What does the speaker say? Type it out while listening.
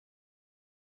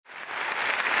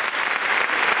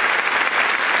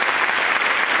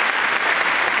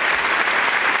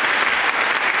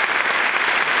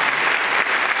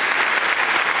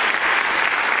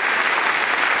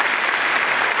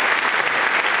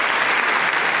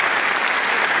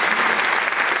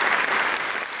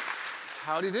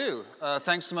Howdy do.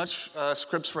 Thanks so much,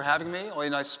 Scripps, for having me. All you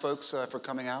nice folks for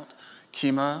coming out.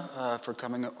 Kima for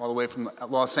coming all the way from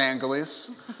Los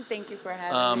Angeles. Thank you for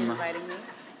having me, inviting me.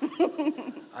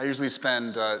 I usually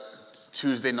spend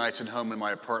Tuesday nights at home in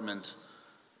my apartment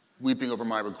weeping over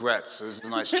my regrets. So this is a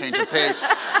nice change of pace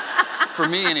for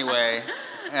me anyway,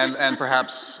 and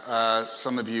perhaps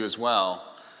some of you as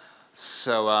well.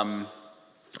 So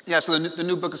yeah, so the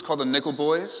new book is called The Nickel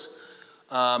Boys.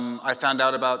 I found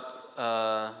out about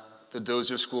the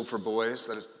Dozier School for Boys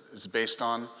that it's based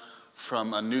on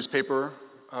from a newspaper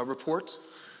report.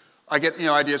 I get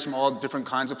ideas from all different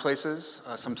kinds of places.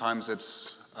 Sometimes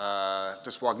it's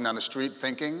just walking down the street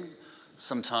thinking.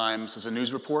 Sometimes it's a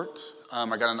news report.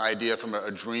 I got an idea from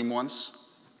a dream once.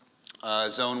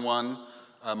 Zone 1,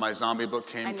 my zombie book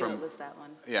came from... I knew it was that one.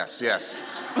 Yes, yes.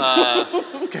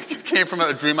 Came from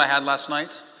a dream I had last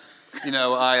night.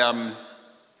 I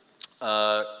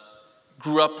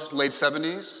grew up late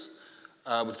 70s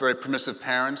with very permissive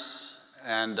parents,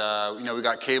 and we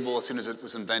got cable as soon as it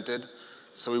was invented,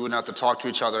 so we wouldn't have to talk to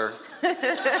each other.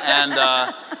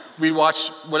 And we'd watch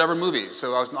whatever movie.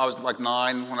 So I was like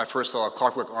 9 when I first saw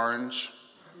Clockwork Orange,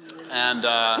 and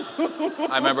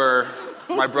I remember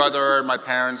my brother and my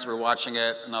parents were watching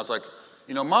it, and I was like,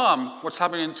 Mom, what's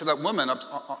happening to that woman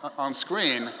up on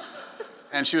screen?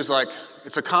 And she was like,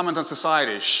 it's a comment on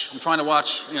society. Shh, I'm trying to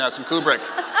watch, some Kubrick.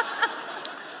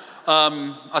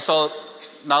 I saw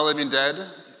Not Living Dead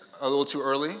a little too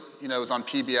early. It was on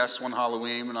PBS one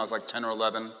Halloween when I was like 10 or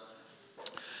 11.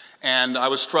 And I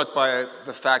was struck by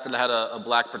the fact that it had a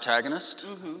black protagonist,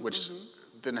 which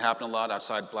didn't happen a lot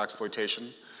outside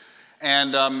blaxploitation.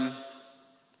 And,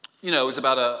 it was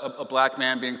about a black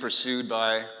man being pursued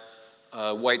by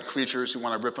white creatures who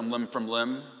want to rip him limb from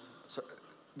limb,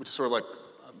 which is sort of like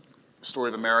a story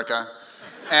of America.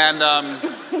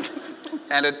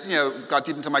 And it, got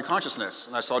deep into my consciousness.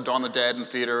 And I saw Dawn of the Dead in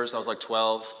theaters. I was like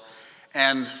 12.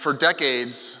 And for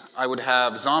decades, I would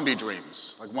have zombie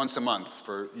dreams, like once a month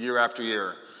for year after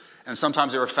year. And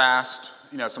sometimes they were fast,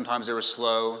 sometimes they were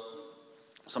slow.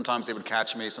 Sometimes they would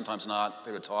catch me, sometimes not.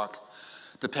 They would talk,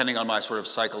 depending on my sort of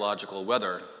psychological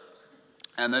weather.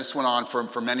 And this went on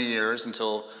for many years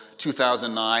until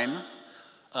 2009.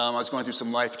 I was going through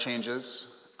some life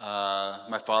changes.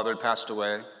 My father had passed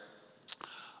away.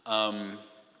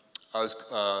 I was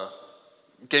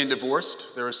getting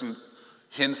divorced. There were some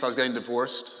hints I was getting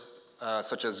divorced,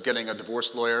 such as getting a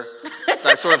divorce lawyer.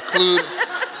 That sort of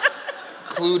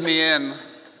clued me in.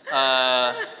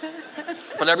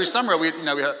 But every summer,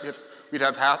 we'd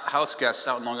have house guests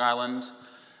out in Long Island.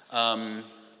 It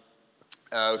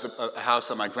was a house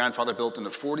that my grandfather built in the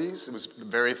 40s. It was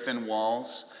very thin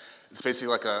walls. It's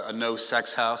basically like a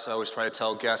no-sex house. I always try to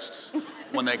tell guests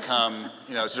when they come,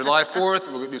 it's July 4th,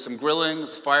 we'll do some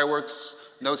grillings, fireworks,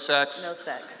 no sex. No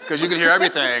sex. Because you can hear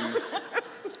everything.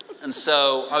 And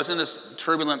so I was in this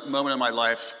turbulent moment in my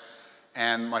life,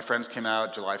 and my friends came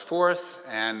out July 4th,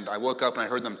 and I woke up and I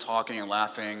heard them talking and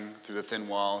laughing through the thin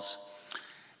walls.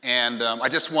 And I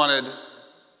just wanted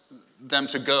them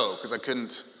to go, because I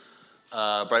couldn't,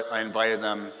 but I invited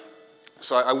them.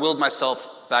 So I willed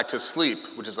myself back to sleep,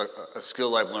 which is a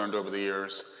skill I've learned over the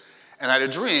years. And I had a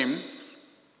dream,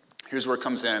 here's where it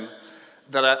comes in,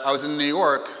 that I was in New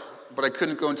York, but I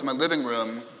couldn't go into my living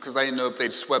room because I didn't know if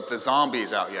they'd swept the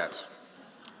zombies out yet.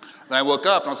 Then I woke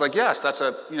up and I was like, yes, that's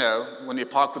when the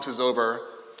apocalypse is over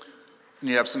and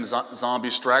you have some zombie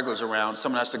stragglers around,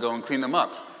 someone has to go and clean them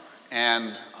up.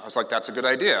 And I was like, that's a good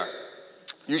idea.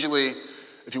 Usually,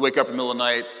 if you wake up in the middle of the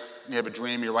night and you have a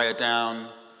dream, you write it down.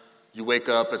 You wake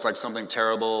up, it's like something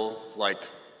terrible, like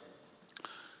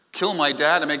kill my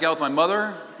dad and make out with my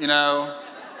mother.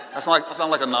 That's not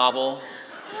like a novel.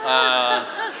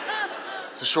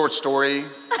 It's a short story,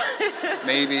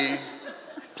 maybe.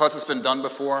 Plus, it's been done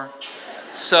before.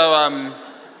 So,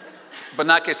 but in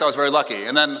that case, I was very lucky.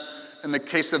 And then, in the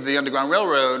case of the Underground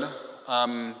Railroad,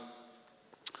 I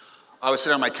was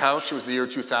sitting on my couch. It was the year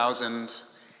 2000,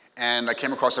 and I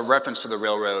came across a reference to the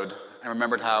railroad. I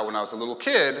remembered how, when I was a little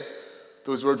kid,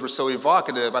 those words were so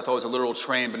evocative, I thought it was a literal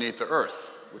train beneath the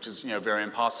earth, which is, very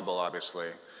impossible, obviously.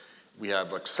 We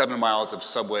have like 7 miles of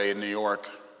subway in New York,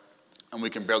 and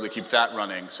we can barely keep that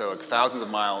running. So like thousands of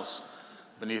miles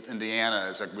beneath Indiana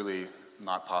is like really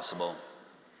not possible.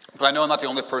 But I know I'm not the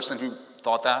only person who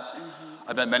thought that.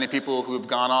 I've met many people who have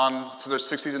gone on to their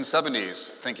 60s and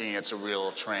 70s thinking it's a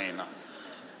real train.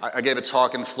 I gave a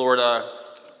talk in Florida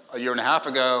a year and a half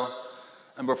ago,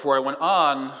 and before I went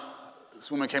on, this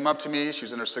woman came up to me, she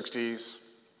was in her 60s,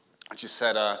 and she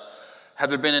said, have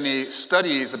there been any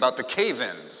studies about the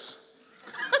cave-ins?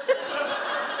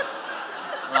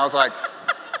 And I was like,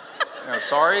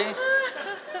 sorry?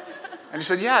 And he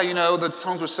said, yeah, you know, the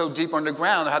tunnels were so deep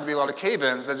underground, there had to be a lot of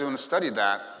cave-ins. Everyone studied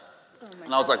that.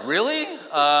 And I was like, really?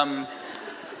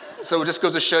 So it just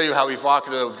goes to show you how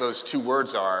evocative those two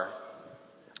words are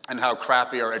and how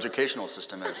crappy our educational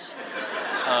system is.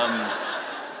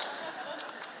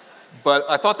 But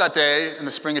I thought that day, in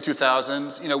the spring of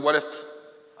 2000, you know, what if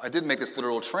I did make this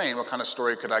literal train? What kind of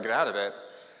story could I get out of it?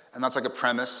 And that's like a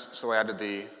premise, so I added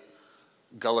the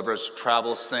Gulliver's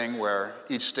Travels thing, where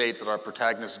each state that our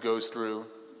protagonist goes through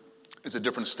is a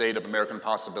different state of American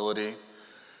possibility.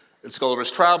 It's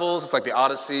Gulliver's Travels, it's like the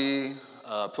Odyssey,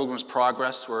 Pilgrim's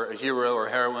Progress, where a hero or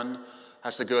heroine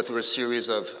has to go through a series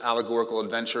of allegorical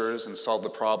adventures and solve the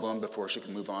problem before she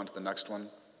can move on to the next one.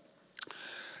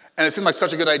 And it seemed like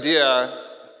such a good idea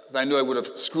that I knew I would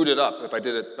have screwed it up if I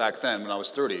did it back then when I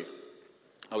was 30.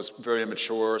 I was very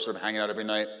immature, sort of hanging out every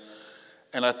night.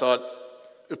 And I thought,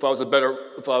 if I was a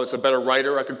better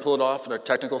writer, I could pull it off in a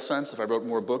technical sense, if I wrote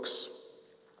more books.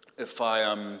 If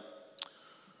I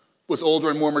was older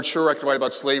and more mature, I could write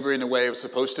about slavery in the way it was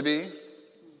supposed to be.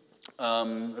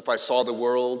 If I saw the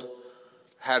world,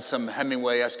 had some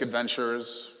Hemingway-esque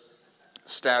adventures,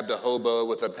 stabbed a hobo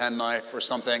with a penknife or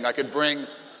something, I could bring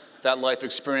that life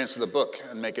experience to the book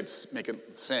and make it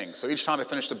sing. So each time I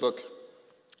finished a book,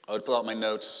 I would pull out my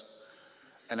notes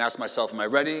and ask myself, am I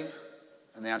ready?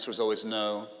 And the answer was always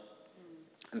no.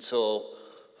 Until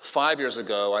 5 years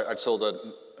ago, I told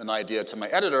an idea to my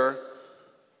editor,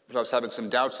 but I was having some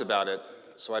doubts about it.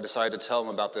 So I decided to tell him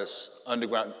about this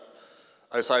underground.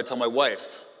 I decided to tell my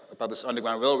wife about this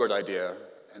Underground Railroad idea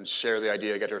and share the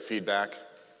idea, get her feedback.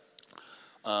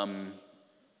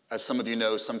 As some of you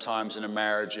know, sometimes in a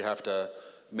marriage you have to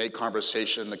make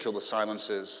conversation to kill the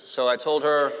silences. So I told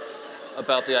her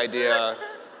about the idea,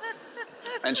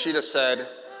 and she just said,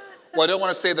 well, I don't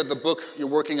want to say that the book you're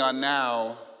working on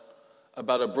now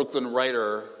about a Brooklyn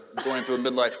writer going through a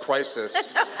midlife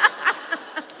crisis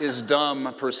is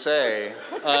dumb per se.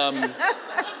 But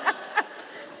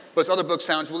this other book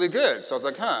sounds really good. So I was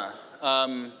like, huh.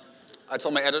 I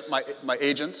told my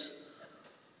agent,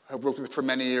 I've worked with for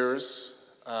many years.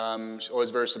 She's always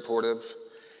very supportive.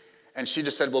 And she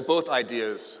just said, well, both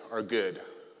ideas are good,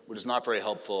 which is not very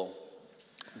helpful.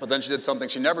 But then she did something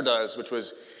she never does, which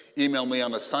was email me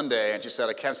on a Sunday, and she said,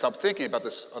 I can't stop thinking about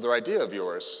this other idea of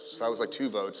yours. So that was like 2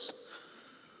 votes.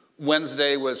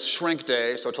 Wednesday was shrink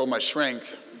day, so I told my shrink,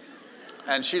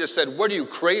 and she just said, what are you,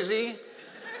 crazy?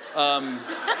 I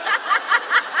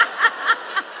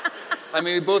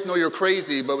mean, we both know you're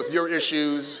crazy, but with your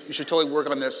issues, you should totally work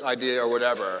on this idea or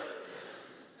whatever.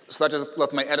 So that just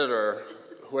left my editor,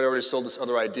 who I already sold this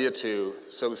other idea to.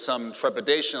 So with some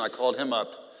trepidation, I called him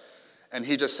up, and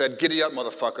he just said, giddy up,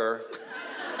 motherfucker,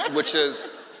 which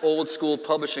is old school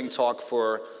publishing talk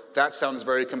for, that sounds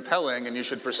very compelling, and you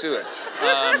should pursue it.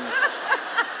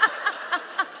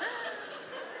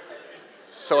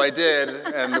 So I did,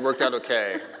 and it worked out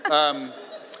okay.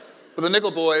 But the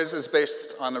Nickel Boys is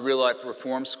based on a real-life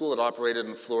reform school that operated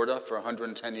in Florida for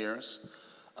 110 years.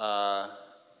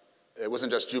 It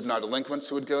wasn't just juvenile delinquents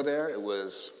who would go there. It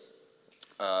was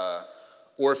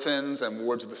orphans and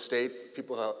wards of the state,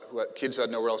 people who had kids who had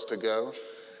nowhere else to go.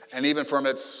 And even from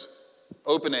its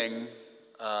opening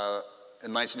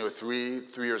in 1903,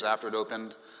 3 years after it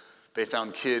opened, they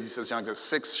found kids as young as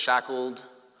 6 shackled,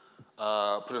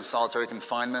 put in solitary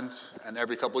confinement. And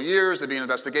every couple of years, there'd be an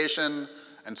investigation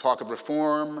and talk of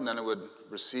reform, and then it would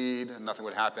recede, and nothing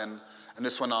would happen. And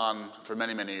this went on for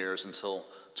many, many years until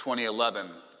 2011.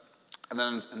 And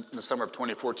then in the summer of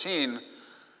 2014,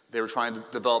 they were trying to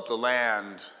develop the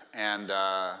land, and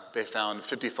they found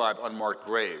 55 unmarked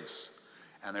graves.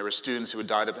 And there were students who had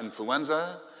died of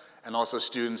influenza, and also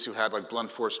students who had like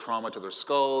blunt force trauma to their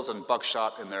skulls and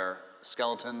buckshot in their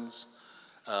skeletons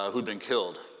who'd been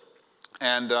killed.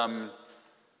 And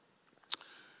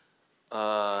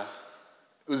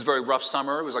it was a very rough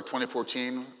summer. It was like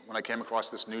 2014 when I came across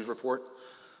this news report.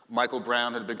 Michael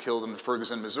Brown had been killed in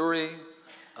Ferguson, Missouri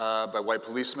by white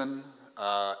policemen.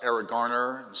 Eric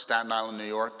Garner in Staten Island, New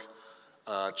York,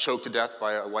 choked to death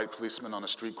by a white policeman on a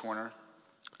street corner.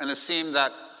 And it seemed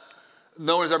that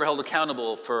no one is ever held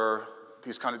accountable for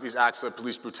these acts of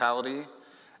police brutality.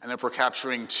 And if we're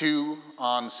capturing 2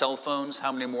 on cell phones,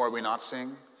 how many more are we not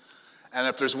seeing? And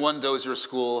if there's one Dozier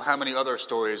school, how many other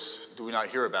stories do we not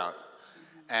hear about?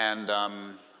 And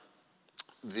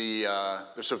the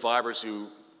survivors who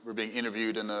were being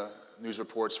interviewed in the news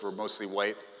reports were mostly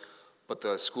white, but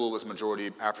the school was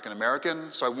majority African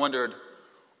American. So I wondered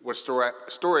what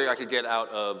story I could get out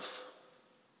of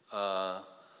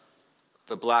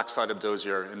the black side of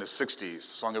Dozier in the 60s.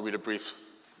 So I'm going to read a brief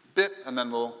bit, and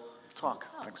then we'll talk.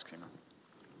 Thanks, Kima.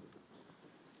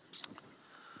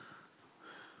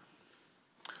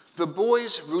 The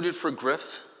boys rooted for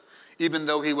Griff, even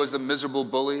though he was a miserable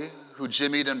bully who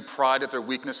jimmied and pried at their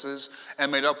weaknesses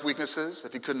and made up weaknesses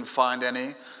if he couldn't find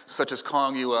any, such as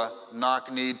calling you a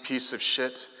knock-kneed piece of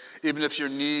shit, even if your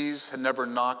knees had never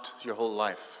knocked your whole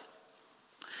life.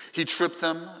 He tripped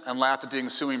them and laughed at the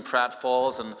ensuing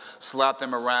pratfalls and slapped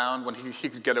them around when he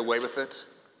could get away with it.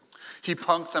 He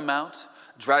punked them out,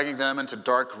 dragging them into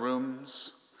dark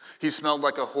rooms. He smelled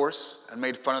like a horse and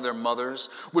made fun of their mothers,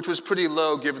 which was pretty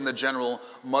low given the general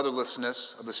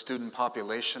motherlessness of the student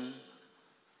population.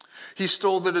 He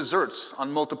stole the desserts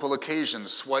on multiple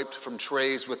occasions, swiped from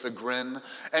trays with a grin,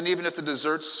 and even if the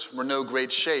desserts were no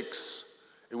great shakes,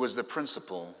 it was the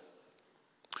principle.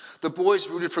 The boys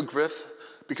rooted for Griff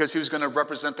because he was going to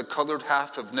represent the colored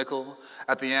half of Nickel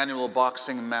at the annual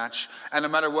boxing match, and no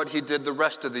matter what he did the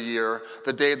rest of the year,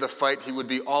 the day of the fight, he would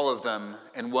be all of them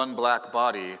in one black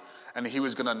body, and he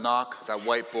was going to knock that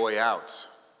white boy out.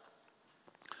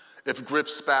 If Griff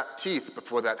spat teeth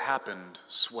before that happened,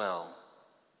 swell.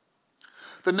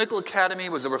 The Nickel Academy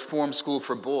was a reform school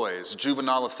for boys,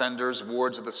 juvenile offenders,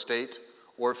 wards of the state,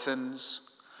 orphans,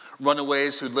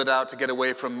 runaways who lit out to get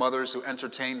away from mothers who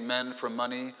entertained men for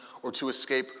money, or to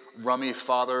escape rummy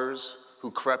fathers who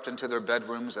crept into their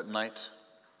bedrooms at night.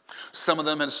 Some of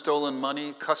them had stolen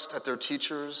money, cussed at their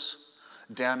teachers,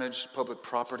 damaged public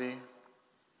property.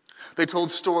 They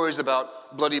told stories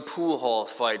about bloody pool hall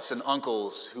fights and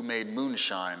uncles who made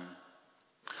moonshine.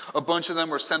 A bunch of them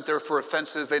were sent there for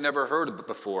offenses they never heard of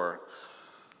before: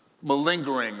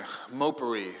 malingering,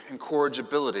 mopery,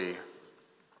 incorrigibility.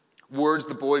 Words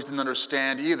the boys didn't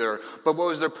understand either, but what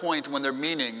was their point when their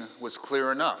meaning was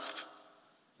clear enough?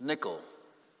 Nickel.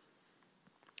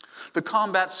 The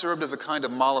combat served as a kind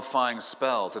of mollifying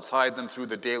spell to tide them through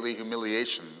the daily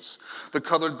humiliations. The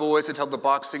colored boys had held the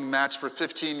boxing match for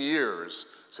 15 years,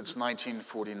 since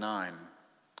 1949.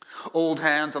 Old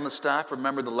hands on the staff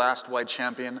remembered the last white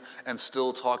champion and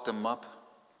still talked him up.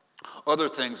 Other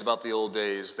things about the old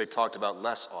days they talked about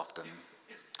less often.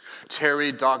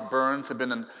 Terry Doc Burns had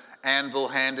been an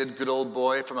anvil-handed good old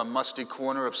boy from a musty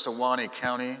corner of Sewanee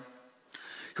County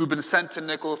who'd been sent to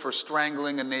Nickel for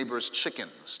strangling a neighbor's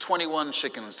chickens, 21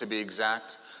 chickens to be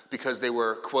exact, because they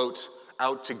were, quote,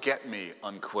 out to get me,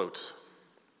 unquote.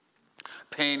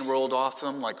 Pain rolled off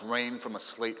him like rain from a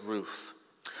slate roof.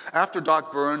 After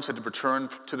Doc Burns had returned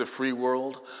to the free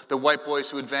world, the white boys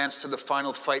who advanced to the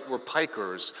final fight were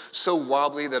pikers, so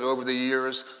wobbly that over the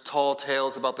years, tall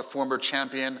tales about the former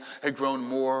champion had grown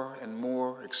more and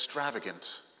more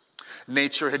extravagant.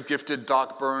 Nature had gifted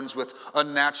Doc Burns with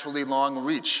unnaturally long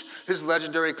reach. His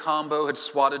legendary combo had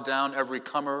swatted down every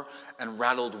comer and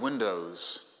rattled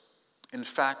windows. In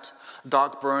fact,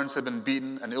 Doc Burns had been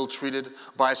beaten and ill-treated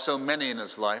by so many in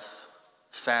his life,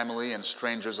 family and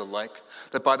strangers alike,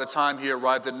 that by the time he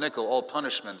arrived at Nickel, all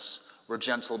punishments were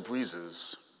gentle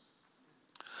breezes.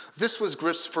 This was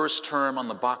Griff's first term on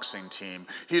the boxing team.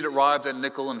 He had arrived at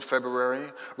Nickel in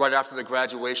February, right after the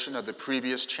graduation of the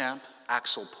previous champ,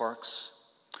 Axel Parks.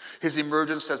 His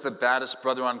emergence as the baddest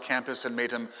brother on campus had made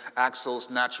him Axel's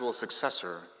natural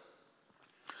successor.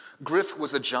 Griff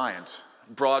was a giant,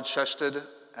 broad-chested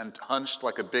and hunched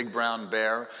like a big brown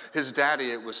bear. His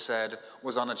daddy, it was said,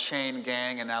 was on a chain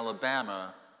gang in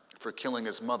Alabama for killing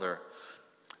his mother,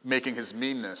 making his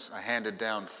meanness a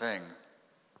handed-down thing.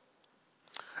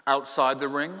 Outside the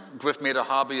ring, Griff made a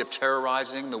hobby of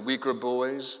terrorizing the weaker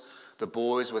boys, the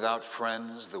boys without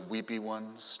friends, the weepy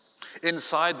ones.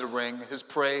 Inside the ring, his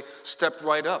prey stepped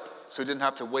right up so he didn't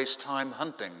have to waste time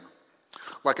hunting.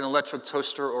 Like an electric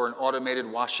toaster or an automated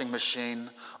washing machine,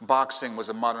 boxing was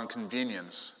a modern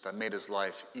convenience that made his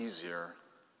life easier.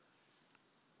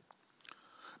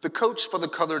 The coach for the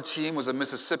colored team was a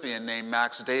Mississippian named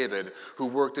Max David, who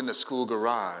worked in the school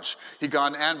garage. He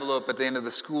got an envelope at the end of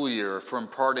the school year for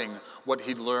imparting what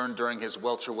he'd learned during his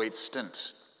welterweight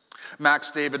stint. Max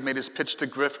David made his pitch to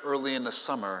Griff early in the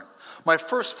summer. "My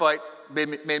first fight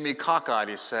made me cockeyed,"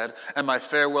 he said, "and my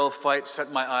farewell fight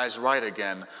set my eyes right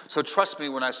again. So trust me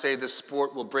when I say this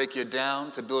sport will break you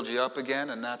down to build you up again,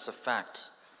 and that's a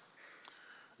fact."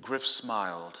 Griff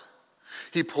smiled.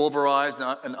 He pulverized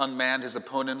and unmanned his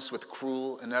opponents with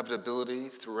cruel inevitability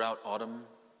throughout autumn.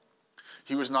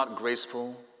 He was not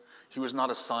graceful. He was not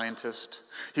a scientist.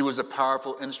 He was a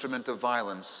powerful instrument of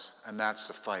violence, and that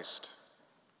sufficed.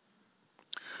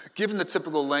 Given the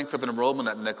typical length of an enrollment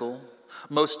at Nickel,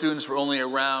 most students were only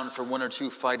around for 1 or 2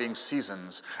 fighting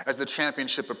seasons. As the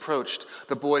championship approached,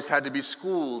 the boys had to be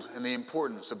schooled in the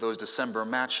importance of those December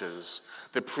matches.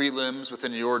 The prelims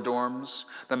within your dorms,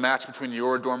 the match between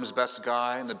your dorm's best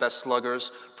guy and the best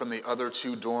sluggers from the other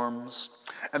 2 dorms,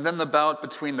 and then the bout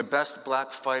between the best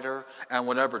black fighter and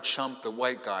whatever chump the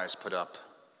white guys put up.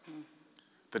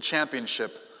 The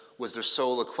championship was their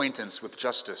sole acquaintance with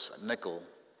justice at Nickel.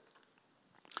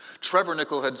 Trevor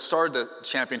Nickel had started the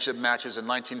championship matches in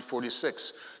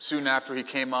 1946, soon after he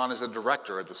came on as a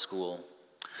director at the school.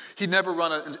 He'd never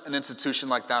run an institution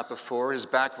like that before. His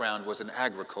background was in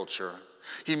agriculture.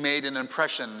 He made an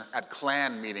impression at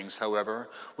Klan meetings, however,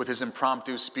 with his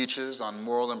impromptu speeches on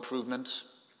moral improvement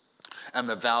and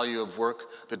the value of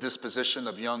work, the disposition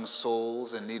of young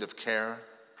souls in need of care.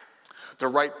 The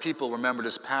right people remembered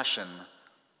his passion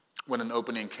when an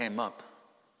opening came up.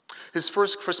 His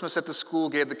first Christmas at the school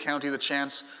gave the county the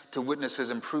chance to witness his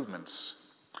improvements.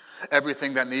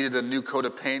 Everything that needed a new coat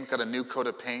of paint got a new coat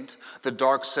of paint. The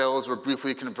dark cells were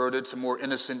briefly converted to more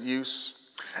innocent use.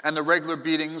 And the regular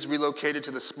beatings relocated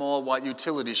to the small white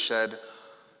utility shed,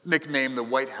 nicknamed the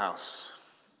White House.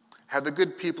 Had the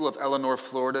good people of Eleanor,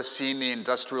 Florida seen the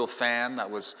industrial fan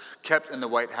that was kept in the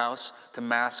White House to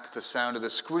mask the sound of the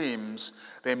screams,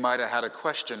 they might have had a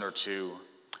question or two.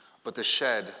 But the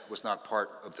shed was not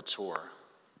part of the tour.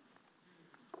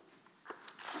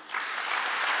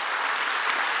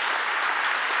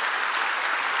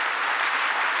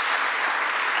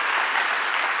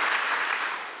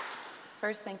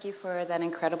 First, thank you for that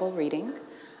incredible reading.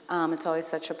 It's always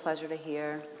such a pleasure to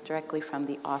hear directly from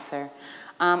the author.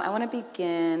 I want to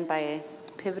begin by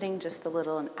pivoting just a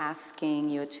little and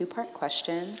asking you a 2-part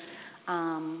question.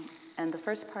 And the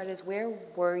first part is, where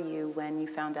were you when you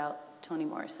found out Toni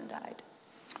Morrison died?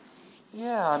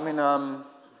 Yeah, I mean,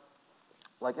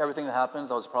 like everything that happens,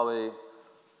 I was probably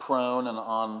prone and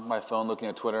on my phone looking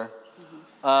at Twitter.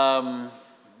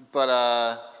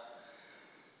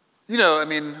 You know, I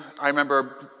mean, I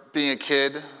remember being a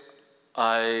kid,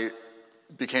 I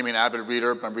became an avid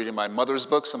reader by reading my mother's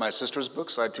books and my sister's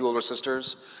books. I had 2 older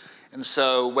sisters. And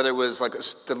so whether it was like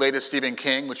the latest Stephen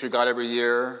King, which we got every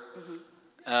year,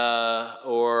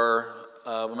 or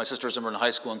when my sisters were in high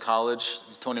school and college,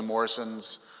 Toni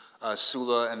Morrison's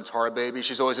Sula and Tar Baby.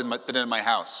 She's always been in my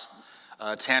house.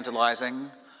 Tantalizing.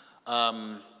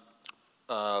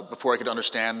 Before I could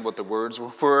understand what the words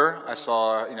were, I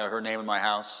saw her name in my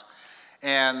house.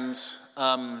 And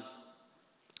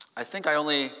I think I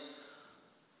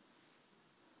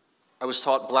was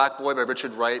taught Black Boy by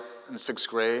Richard Wright in 6th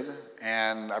grade,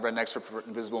 and I read an excerpt for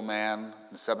Invisible Man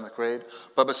in 7th grade.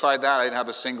 But beside that, I didn't have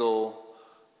a single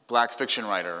Black fiction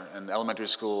writer in elementary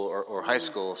school or high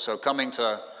school. So coming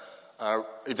to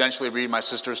eventually read my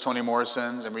sister's Toni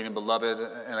Morrison's and reading Beloved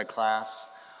in a class,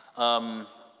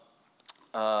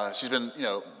 she's been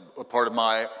a part of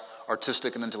my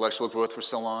artistic and intellectual growth for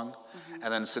so long.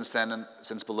 And then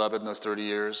since Beloved in those 30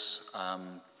 years,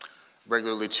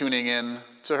 regularly tuning in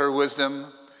to her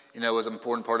wisdom, was an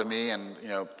important part of me and,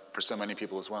 for so many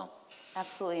people as well.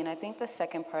 Absolutely, and I think the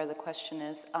second part of the question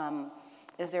is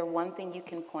there one thing you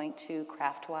can point to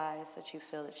craft-wise that you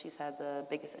feel that she's had the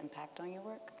biggest impact on your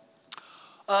work?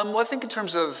 Well, I think in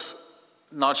terms of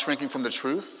not shrinking from the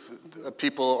truth,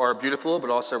 people are beautiful, but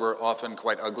also we're often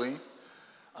quite ugly.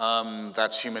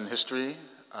 That's human history.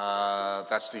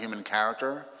 That's the human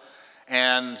character.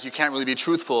 And you can't really be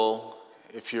truthful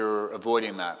if you're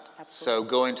avoiding that. Absolutely. So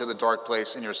going to the dark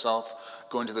place in yourself,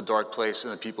 going to the dark place in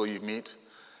the people you meet,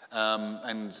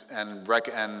 and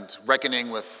reckoning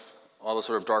with all the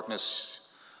sort of darkness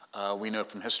we know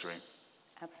from history.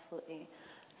 Absolutely.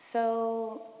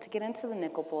 So to get into the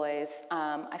Nickel Boys,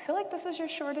 I feel like this is your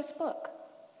shortest book.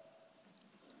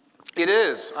 It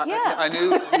is. Yeah. I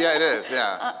knew. Yeah, it is.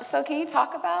 Yeah. So can you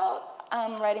talk about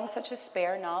writing such a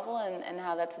spare novel and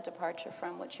how that's a departure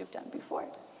from what you've done before?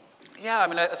 Yeah, I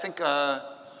mean, I think I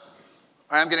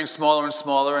am getting smaller and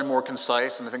smaller and more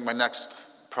concise, and I think my next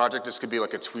project, this could be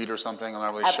like a tweet or something, I'm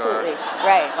not really Absolutely. sure.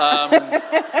 Right.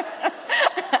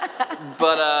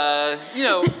 But,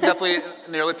 definitely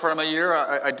in the early part of my year,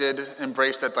 I did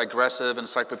embrace that digressive,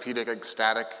 encyclopedic,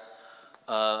 ecstatic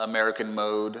American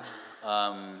mode,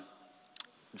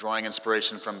 drawing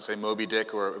inspiration from, say, Moby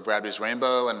Dick or Bradbury's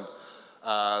Rainbow, and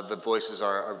the voices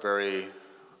are very,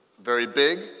 very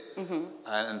big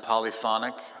and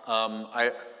polyphonic.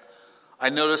 I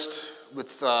noticed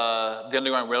with the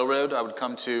Underground Railroad, I would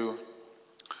come to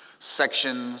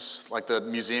sections, like the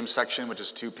museum section, which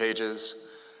is 2 pages,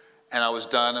 and I was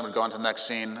done and would go on to the next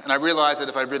scene. And I realized that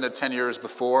if I'd written it 10 years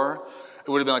before, it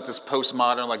would have been like this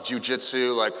postmodern, like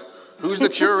jujitsu, like Who's the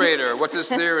curator? What's his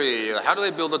theory? How do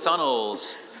they build the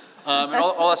tunnels? And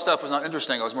all that stuff was not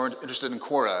interesting. I was more interested in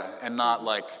Cora and not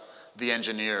like the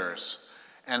engineers.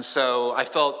 And so I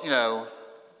felt,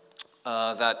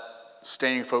 that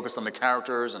staying focused on the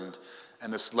characters and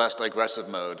this less digressive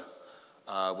mode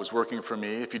was working for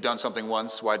me. If you've done something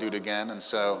once, why do it again? And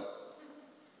so,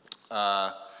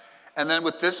 and then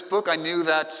with this book, I knew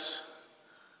that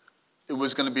it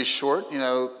was going to be short.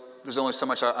 There's only so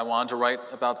much I wanted to write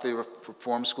about the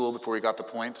reform school before we got the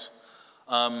point.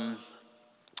 I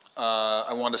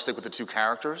wanted to stick with the two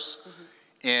characters.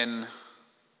 Mm-hmm. In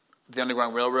the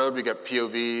Underground Railroad, we get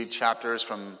POV chapters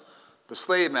from the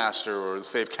slave master or the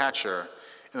slave catcher.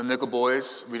 In the Nickel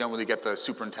Boys, we don't really get the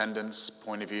superintendent's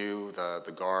point of view,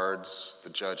 the guards, the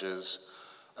judges.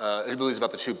 It really is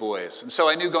about the two boys. And so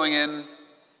I knew going in, it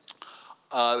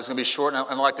was going to be short, and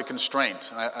I like the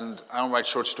constraint. And I don't write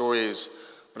short stories,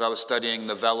 but I was studying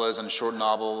novellas and short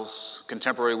novels,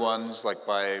 contemporary ones like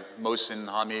by Mohsin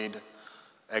Hamid,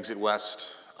 Exit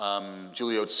West,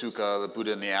 Julio Tsuka, The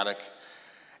Buddha in the Attic.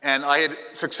 And I had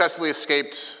successfully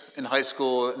escaped in high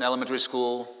school, in elementary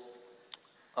school,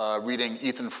 reading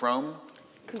Ethan Frome.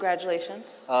 Congratulations.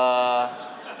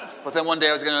 But then one day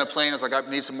I was getting on a plane, I was like, I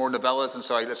need some more novellas, and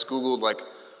so I just Googled like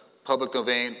public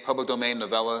domain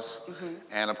novellas, mm-hmm.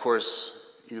 And of course,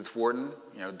 Edith Wharton,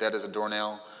 Dead as a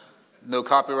Doornail, no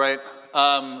copyright,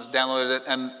 downloaded it,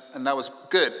 and that was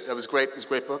good. That was great, it was a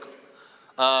great book.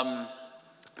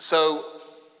 So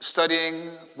studying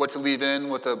what to leave in,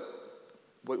 what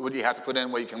you have to put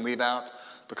in, what you can leave out,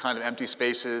 the kind of empty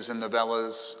spaces in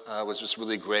novellas was just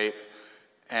really great.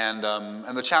 And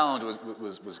the challenge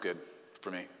was good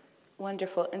for me.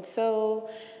 Wonderful. And so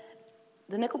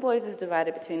the Nickel Boys is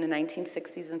divided between the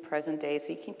 1960s and present day.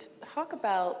 So you can talk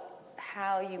about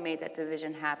how you made that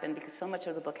division happen, because so much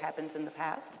of the book happens in the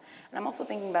past. And I'm also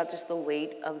thinking about just the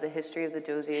weight of the history of the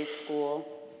Dozier School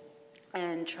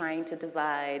and trying to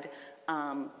divide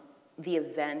the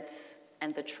events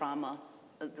and the trauma,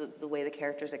 the way the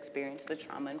characters experience the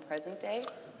trauma in present day.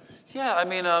 Yeah, I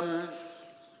mean,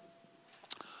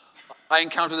 I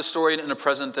encountered the story in the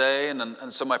present day,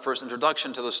 and so my first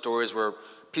introduction to the stories were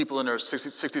people in their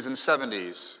 60s and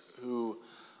 70s who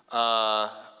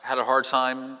had a hard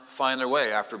time finding their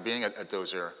way after being at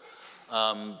Dozier.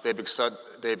 They've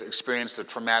experienced a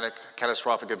traumatic,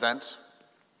 catastrophic event,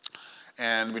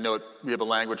 and we have a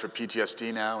language for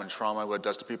PTSD now and trauma, what it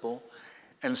does to people.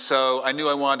 And so I knew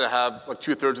I wanted to have like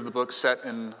 2/3 of the book set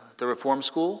in the reform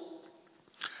school,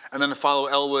 and then to follow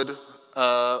Elwood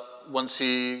once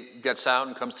he gets out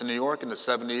and comes to New York in the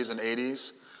 70s and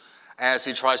 80s, as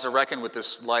he tries to reckon with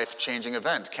this life-changing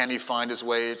event. Can he find his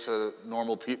way to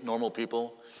normal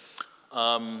people?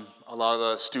 A lot of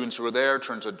the students who were there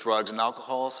turned to drugs and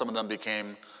alcohol. Some of them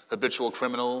became habitual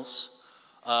criminals.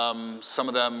 Some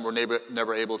of them were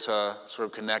never able to sort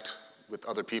of connect with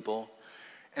other people.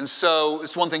 And so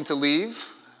it's one thing to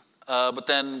leave, but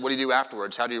then what do you do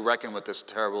afterwards? How do you reckon with this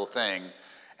terrible thing?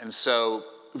 And so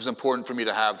it was important for me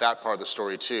to have that part of the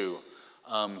story too.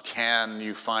 Can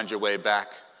you find your way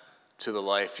back to the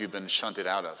life you've been shunted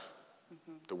out of,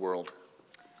 mm-hmm. the world?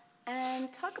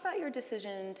 And talk about your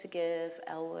decision to give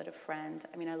Elwood a friend.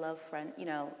 I mean, I love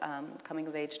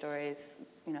coming-of-age stories,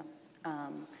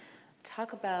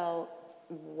 Talk about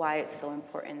why it's so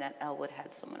important that Elwood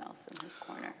had someone else in his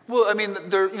corner. Well, I mean,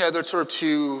 they're sort of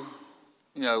two,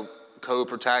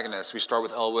 co-protagonists. We start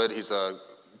with Elwood. He's a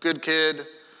good kid.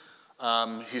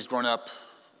 He's grown up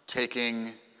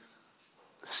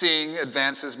seeing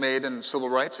advances made in civil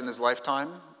rights in his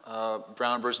lifetime.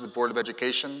 Brown versus the Board of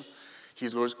Education. He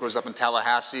grows up in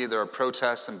Tallahassee. There are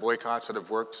protests and boycotts that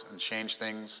have worked and changed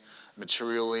things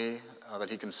materially that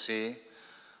he can see.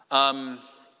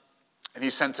 And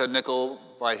he's sent to Nickel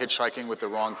by hitchhiking with the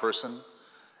wrong person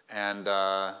and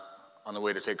on the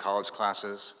way to take college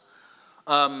classes.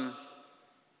 And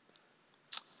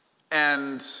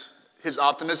his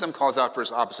optimism calls out for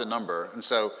his opposite number. And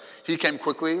so he came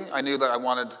quickly. I knew that I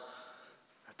wanted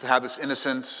to have this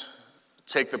innocent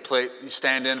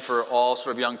stand in for all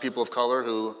sort of young people of color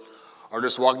who are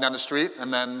just walking down the street,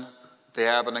 and then they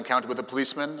have an encounter with a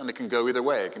policeman, and it can go either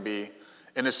way. It can be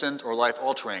innocent or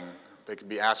life-altering. They could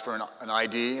be asked for an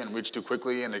ID and reach too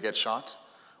quickly, and they get shot,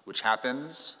 which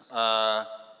happens.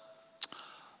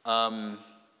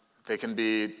 They can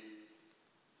be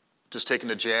just taken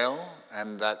to jail,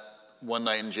 and that one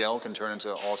night in jail can turn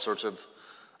into all sorts of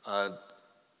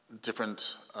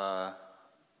different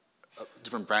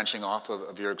branching off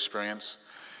of your experience.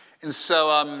 And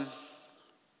so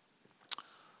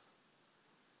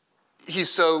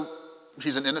he's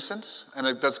an innocent, and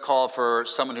it does call for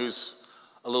someone who's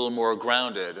a little more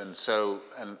grounded. And so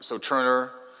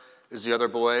Turner is the other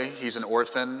boy. He's an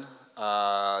orphan.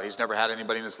 He's never had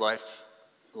anybody in his life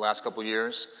the last couple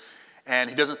years. And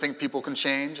he doesn't think people can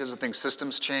change, doesn't think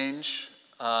systems change.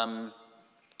 And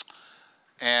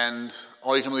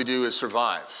all you can really do is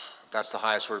survive. That's the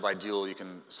highest sort of ideal you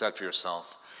can set for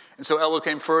yourself. And so Elwood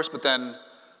came first, but then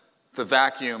the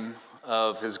vacuum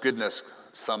of his goodness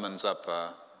summons up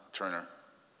Turner.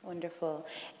 Wonderful.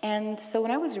 And so when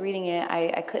I was reading it,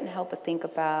 I couldn't help but think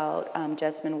about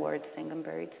Jesmyn Ward's Sing 'em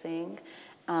Buried Sing,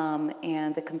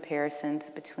 and the comparisons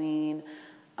between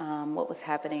what was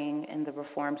happening in the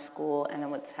reform school and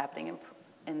then what's happening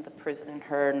in the prison in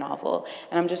her novel.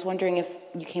 And I'm just wondering if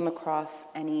you came across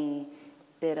any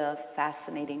bit of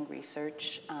fascinating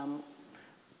research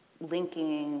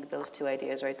linking those two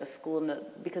ideas, right? The school,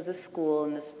 because the school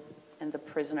and the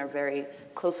prison are very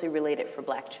closely related for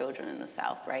Black children in the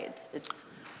South, right?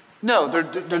 No, they're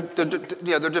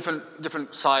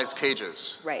different size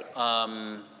cages. Right.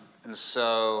 And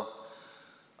so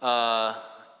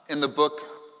in the book,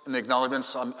 in the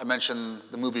acknowledgments, I mentioned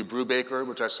the movie Brubaker,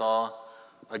 which I saw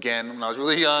again when I was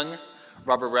really young,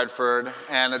 Robert Redford,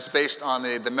 and it's based on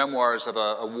the memoirs of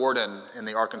a warden in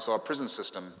the Arkansas prison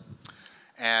system.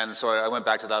 And so I went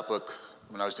back to that book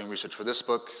when I was doing research for this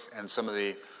book, and some of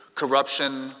the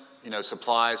corruption,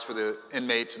 supplies for the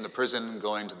inmates in the prison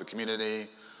going to the community,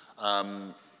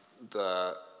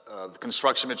 the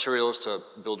construction materials to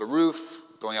build a roof,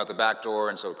 going out the back door,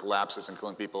 and so it collapses and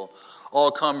killing people, all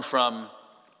come from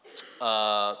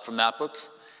that book,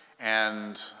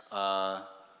 and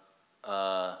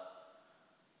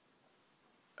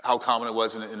how common it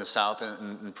was in the South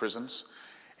in prisons.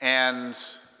 And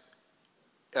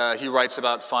he writes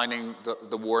about finding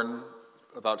the warden,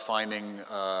 about finding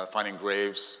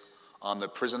graves on the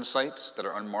prison sites that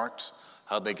are unmarked,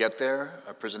 how they get there.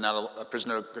 A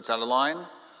prisoner gets out of line.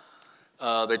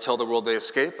 They tell the world they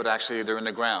escaped, but actually they're in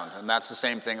the ground. And that's the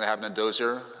same thing that happened in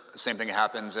Dozier. The same thing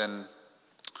happens in,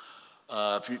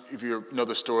 if you know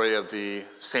the story of the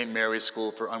St. Mary's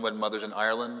School for Unwed Mothers in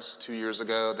Ireland 2 years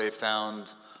ago, they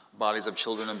found bodies of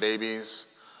children and babies.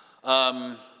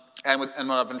 And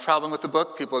when I've been traveling with the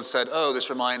book, people have said, oh, this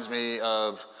reminds me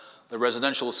of the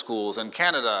residential schools in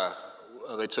Canada.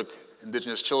 They took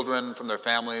indigenous children from their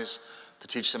families to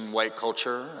teach them white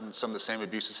culture, and some of the same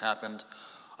abuses happened.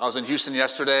 I was in Houston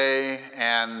yesterday,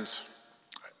 and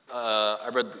I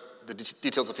read the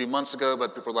details a few months ago,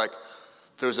 but people were like,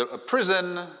 there's a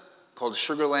prison called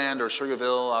Sugarland or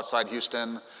Sugarville outside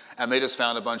Houston, and they just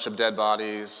found a bunch of dead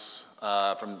bodies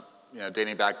from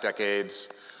dating back decades.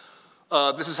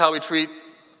 This is how we treat,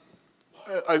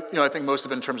 I think most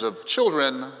of it in terms of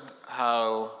children,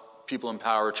 how people in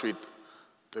power treat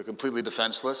the completely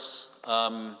defenseless,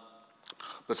 but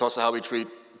it's also how we treat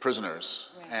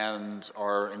prisoners and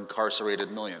our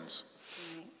incarcerated millions.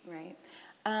 Right.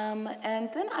 And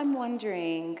then I'm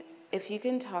wondering if you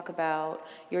can talk about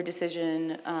your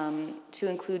decision to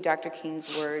include Dr.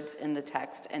 King's words in the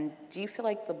text, and do you feel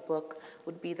like the book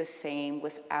would be the same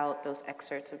without those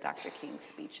excerpts of Dr. King's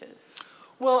speeches?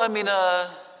 Well, I mean, I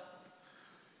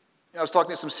was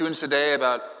talking to some students today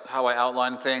about how I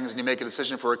outline things, and you make a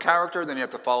decision for a character, then you have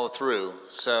to follow through.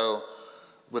 So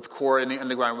with Core in the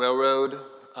Underground Railroad,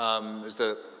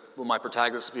 will my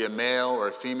protagonist be a male or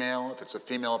a female? If it's a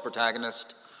female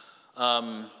protagonist,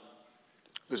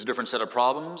 there's a different set of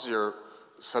problems. You're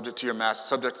subject to your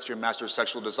master's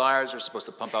sexual desires. You're supposed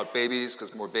to pump out babies,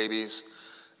 because more babies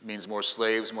means more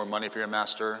slaves, more money for your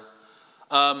master.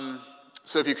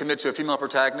 So if you commit to a female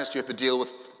protagonist, you have to deal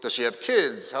with, does she have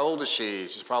kids? How old is she?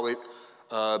 She's probably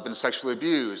been sexually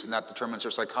abused, and that determines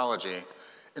her psychology.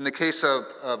 In the case of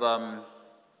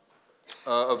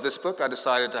this book, I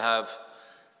decided to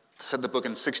set the book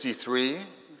in '63.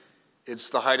 It's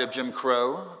the height of Jim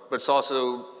Crow, but it's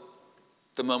also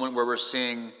the moment where we're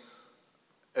seeing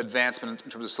advancement in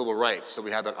terms of civil rights. So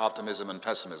we have that optimism and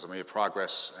pessimism. We have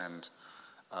progress and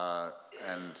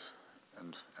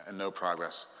no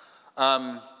progress.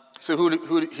 So who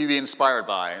would he be inspired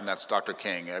by? And that's Dr.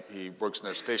 King. He works in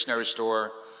a stationery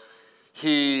store.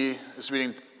 He is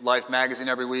reading Life magazine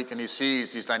every week, and he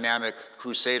sees these dynamic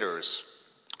crusaders.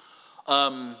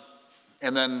 And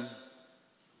then,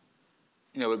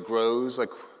 it grows.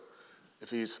 Like, if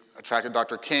he's attracted to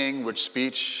Dr. King, which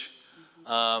speech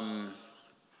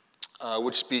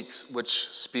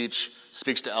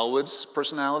speaks to Elwood's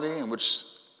personality, and which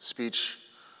speech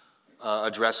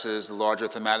addresses the larger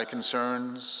thematic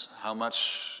concerns, how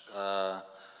much,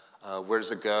 where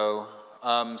does it go?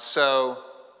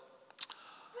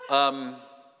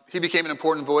 He became an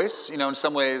important voice. In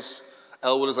some ways,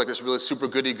 Elwood is like this really super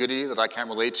goody-goody that I can't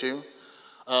relate to.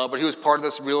 But he was part of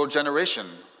this real generation.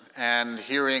 And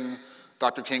hearing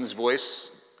Dr. King's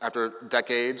voice after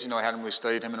decades, I hadn't really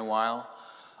studied him in a while,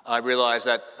 I realized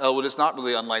that Elwood is not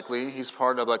really unlikely. He's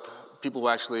part of people who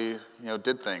actually,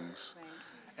 did things. Right.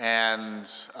 And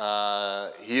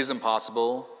he is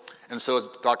impossible, and so is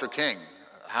Dr. King.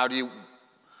 How do you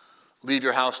leave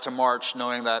your house to march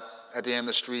knowing that at the end of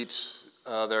the street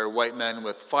there are white men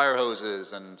with fire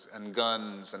hoses and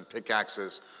guns and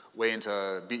pickaxes waiting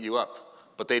to beat you up?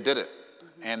 But they did it.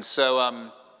 Mm-hmm. And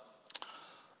so,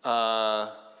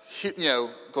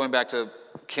 going back to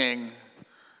King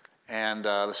and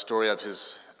the story of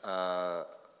his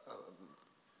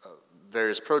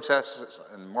various protests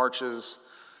and marches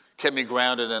kept me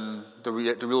grounded in the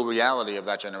real reality of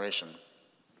that generation.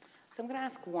 So I'm going to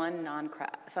ask one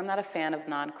non-craft. So I'm not a fan of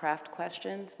non-craft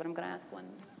questions, but I'm going to ask one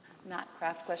not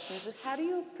craft question. Just how do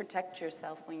you protect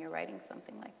yourself when you're writing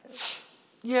something like this?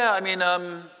 Yeah, I mean,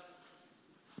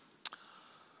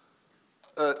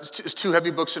 it's 2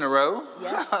 heavy books in a row.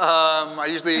 Yes. I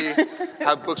usually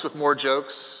have books with more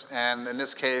jokes, and in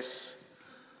this case,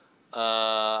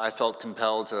 I felt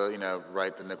compelled to,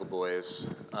 write The Nickel Boys.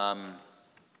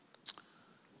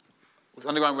 With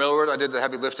Underground Railroad, I did the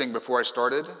heavy lifting before I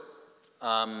started.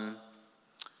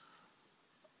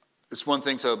 It's one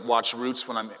thing to watch Roots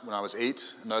when I was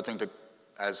 8. Another thing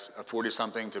as a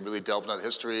 40-something, to really delve into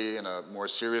history in a more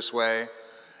serious way.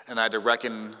 And I had to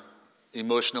reckon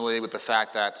emotionally with the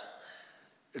fact that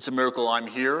it's a miracle I'm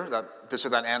here, that this or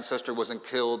that ancestor wasn't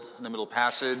killed in the Middle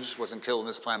Passage, wasn't killed in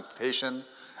this plantation,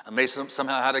 and they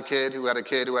somehow had a kid who had a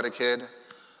kid who had a kid.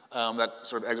 That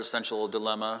sort of existential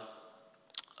dilemma.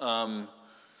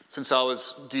 Since I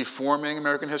was deforming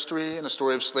American history and the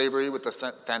story of slavery with the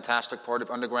fantastic part of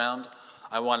Underground,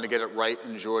 I wanted to get it right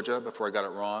in Georgia before I got it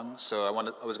wrong. So I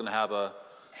was going to have a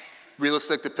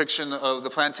realistic depiction of the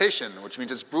plantation, which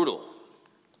means it's brutal.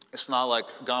 It's not like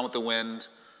Gone with the Wind,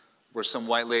 where some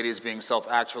white lady is being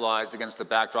self-actualized against the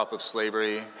backdrop of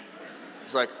slavery.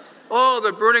 It's like, oh,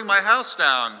 they're burning my house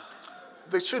down.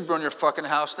 They should burn your fucking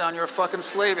house down. You're a fucking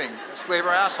slaver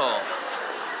asshole.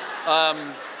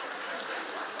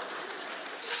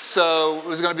 So it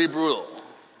was going to be brutal.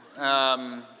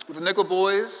 With the Nickel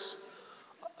Boys,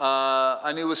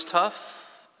 I knew it was tough.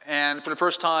 And for the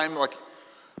first time, for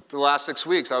the last 6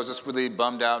 weeks, I was just really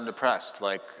bummed out and depressed.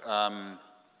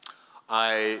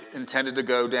 I intended to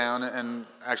go down and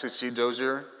actually see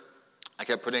Dozier. I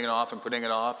kept putting it off,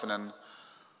 and then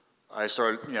I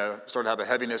started to have a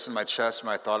heaviness in my chest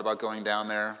when I thought about going down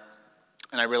there.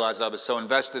 And I realized I was so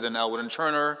invested in Elwood and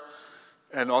Turner,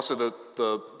 and also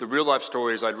the real-life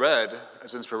stories I'd read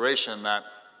as inspiration, that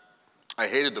I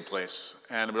hated the place,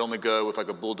 and it would only go with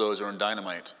a bulldozer and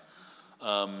dynamite.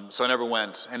 So I never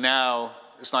went. And now,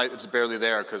 it's barely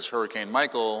there, because Hurricane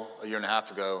Michael, a year and a half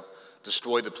ago,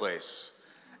 destroyed the place.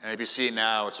 And if you see it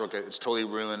now, it's totally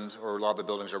ruined, or a lot of the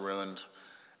buildings are ruined.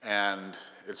 And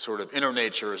its sort of inner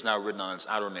nature is now written on its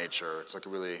outer nature. It's a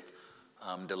really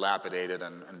dilapidated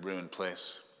and ruined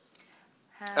place.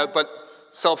 But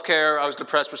self-care, I was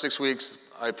depressed for 6 weeks.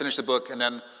 I finished the book and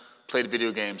then played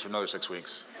video games for another 6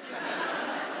 weeks.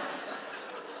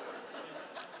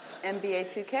 NBA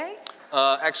 2K?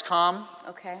 XCOM.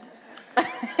 Okay.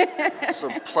 It's a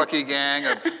plucky gang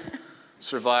of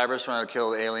survivors trying to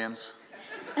kill aliens.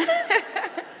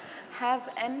 Have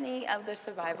any of the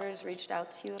survivors reached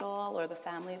out to you at all, or the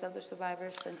families of the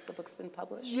survivors, since the book's been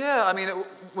published? Yeah, I mean,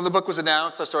 when the book was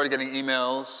announced, I started getting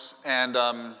emails, and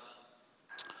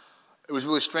it was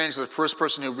really strange. The first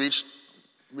person who reached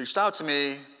out to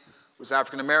me was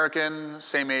African American,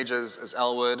 same age as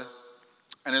Elwood.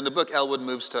 And in the book, Elwood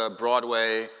moves to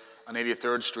Broadway on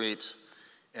 83rd Street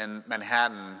in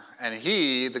Manhattan. And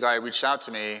the guy who reached out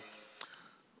to me,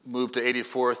 moved to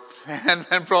 84th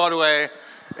and Broadway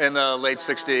in the late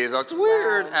 60s. That's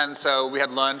weird. Wow. And so we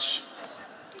had lunch.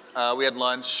 And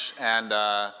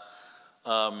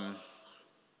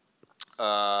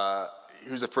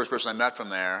he was the first person I met from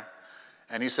there.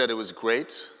 And he said it was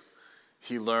great.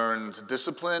 He learned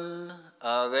discipline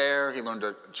there. He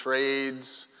learned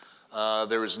trades.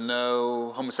 There was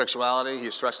no homosexuality. He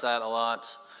stressed that a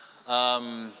lot.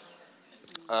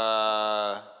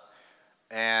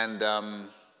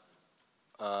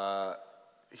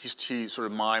 He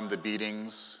sort of mimed the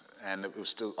beatings, and it was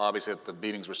still obvious that the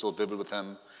beatings were still vivid with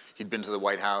him. He'd been to the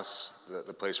White House,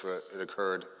 the place where it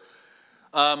occurred.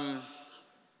 And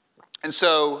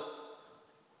so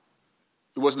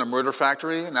it wasn't a murder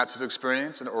factory, and that's his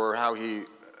experience, or how he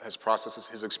has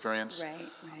processed his experience.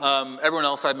 Right. Everyone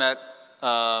else I met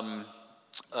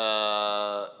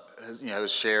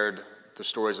has shared the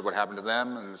stories of what happened to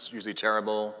them, and it's usually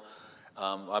terrible.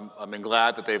 I've been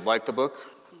glad that they've liked the book,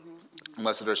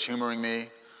 unless they're just humoring me.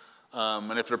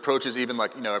 And if it approaches even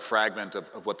like, a fragment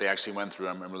of what they actually went through,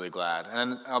 I'm really glad.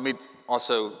 And I'll meet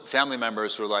also family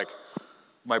members who are like,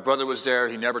 my brother was there,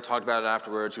 he never talked about it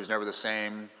afterwards, he was never the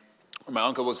same. Or my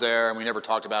uncle was there, and we never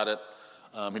talked about it.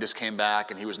 He just came back,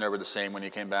 and he was never the same when he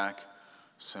came back.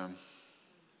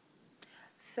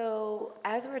 So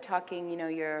as we're talking,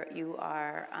 you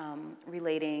are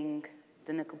relating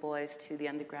the Nickel Boys to the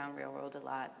Underground Railroad a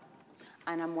lot.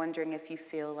 And I'm wondering if you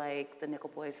feel like the Nickel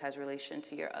Boys has relation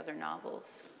to your other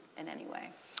novels in any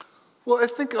way. Well, I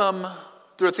think there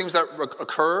are things that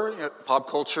occur, pop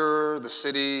culture, the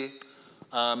city,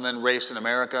 then race in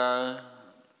America,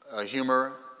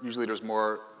 humor. Usually there's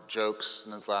more jokes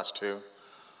than those last two.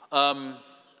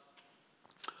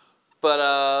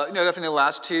 Definitely the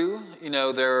last two,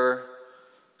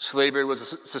 slavery was a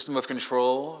system of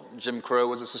control. Jim Crow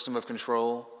was a system of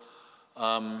control.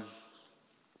 A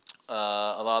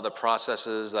lot of the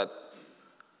processes that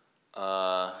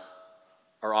are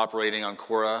operating on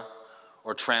Cora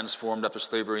are transformed after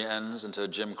slavery ends into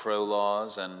Jim Crow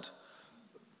laws and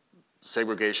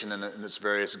segregation in its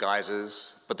various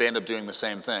guises, but they end up doing the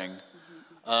same thing.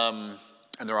 And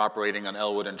they're operating on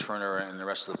Elwood and Turner and the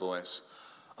rest of the boys.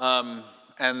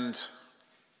 And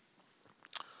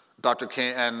Dr.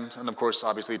 King, and of course,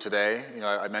 obviously today,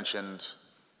 I mentioned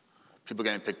people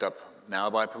getting picked up now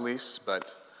by police,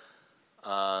 but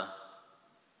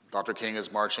Dr. King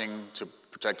is marching to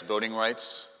protect voting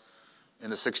rights in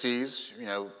the 60s,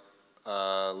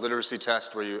 literacy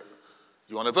test where you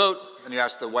want to vote, and you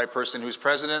ask the white person who's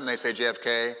president, and they say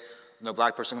JFK, and the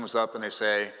black person comes up and they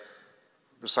say,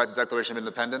 recite the Declaration of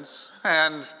Independence,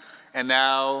 and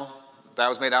now that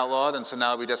was made outlawed, and so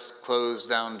now we just closed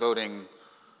down voting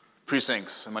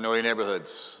precincts in minority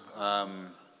neighborhoods,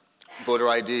 voter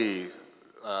ID,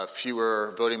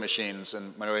 fewer voting machines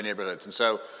in minority neighborhoods. And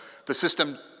so the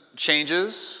system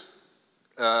changes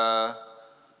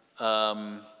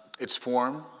its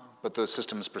form, but those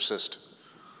systems persist.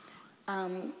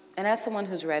 And as someone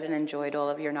who's read and enjoyed all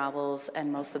of your novels,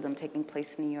 and most of them taking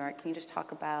place in New York, can you just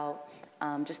talk about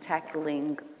just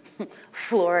tackling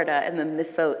Florida and the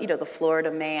the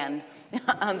Florida man?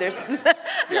 There's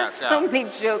so many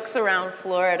jokes around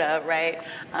Florida, right?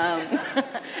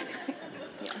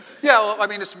 Yeah, well, I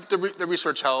mean, the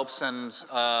research helps, and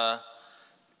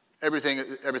everything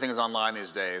is online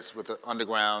these days with the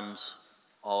underground,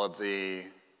 all of the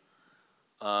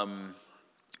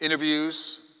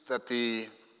interviews that the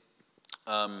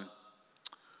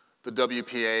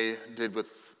WPA did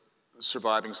with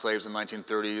surviving slaves in the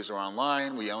 1930s are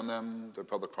online. We own them. They're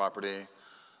public property.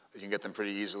 You can get them pretty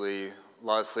easily. A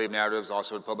lot of slave narratives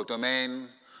also in public domain.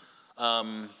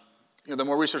 The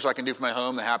more research I can do for my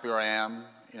home, the happier I am.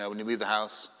 When you leave the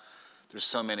house, there's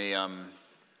so many...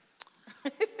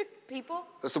 people?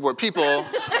 That's the word, people.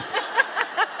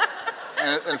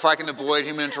 and if I can avoid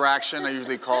human interaction, I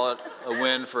usually call it a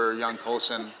win for young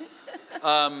Colson.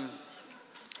 And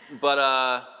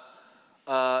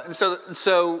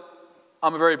so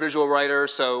I'm a very visual writer,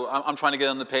 so I'm trying to get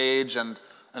on the page, and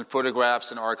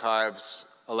photographs and archives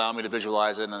allow me to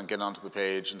visualize it and get onto the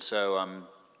page. And so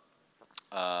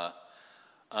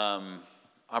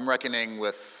I'm reckoning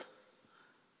with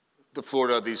the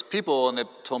Florida of these people, and they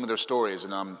told me their stories,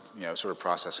 and I'm sort of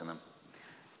processing them.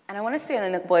 And I want to stay on the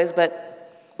Nickel Boys, but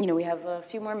we have a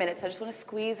few more minutes. I just want to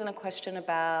squeeze in a question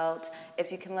about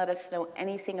if you can let us know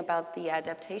anything about the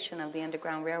adaptation of the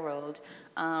Underground Railroad.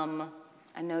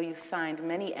 I know you've signed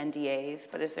many NDAs,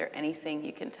 but is there anything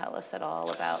you can tell us at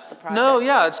all about the project? No,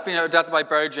 yeah, it's been adapted by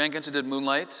Barry Jenkins, who did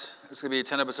Moonlight. It's going to be a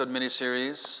 10-episode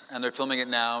miniseries, and they're filming it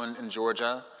now in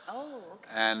Georgia. Oh,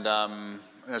 okay. And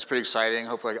it's pretty exciting.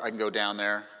 Hopefully I can go down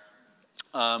there.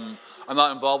 I'm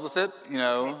not involved with it.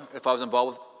 If I was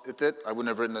involved with it, I wouldn't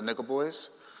have written the Nickel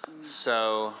Boys.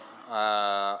 So...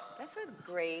 That's a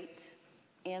great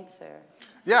answer.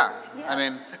 Yeah. I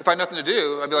mean, if I had nothing to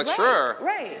do, I'd be like, sure.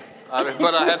 Right.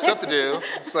 But I had stuff to do,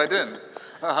 so I didn't.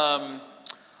 I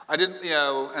didn't,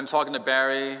 and talking to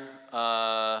Barry,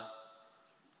 I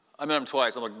met him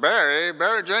twice. I'm like,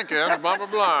 Barry Jenkins, blah, blah,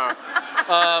 blah.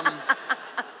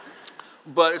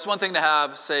 But it's one thing to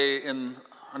have, say, in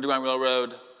Underground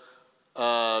Railroad,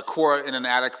 Cora in an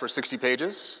attic for 60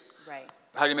 pages. Right.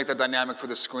 How do you make that dynamic for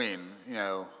the screen?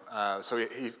 So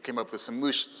he came up with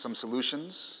some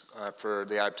solutions for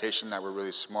the adaptation that were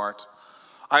really smart.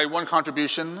 I had one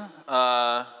contribution.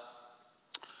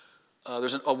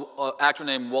 There's an actor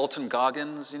named Walton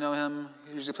Goggins. You know him?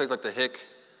 He usually plays like the Hick.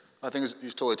 I think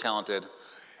he's totally talented.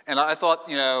 And I thought,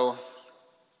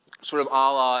 sort of a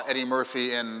la Eddie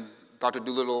Murphy in Dr.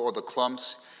 Dolittle or The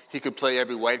Clumps, he could play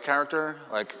every white character,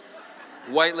 like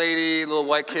white lady, little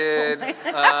white kid,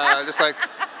 just like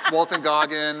Walton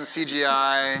Goggins,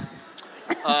 CGI.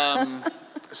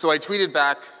 So I tweeted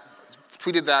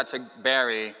that to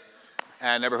Barry,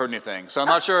 and never heard anything. So I'm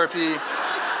not sure if he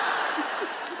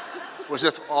was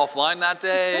just offline that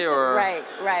day, or right.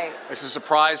 It's a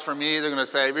surprise for me. They're going to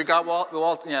say, "We got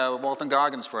Walton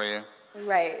Goggins for you."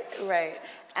 Right.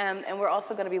 And we're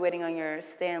also going to be waiting on your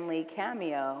Stanley-like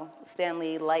cameo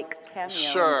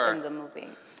Sure. in the movie.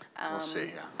 We'll see.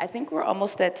 Yeah. I think we're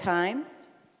almost at time.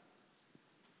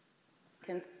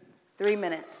 3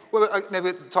 minutes. Well,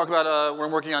 maybe talk about what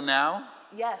I'm working on now.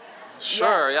 Yes.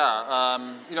 Sure. Yes.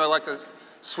 Yeah. I like to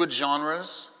switch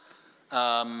genres. So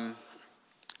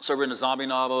I've written a zombie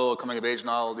novel, a coming-of-age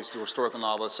novel, these two historical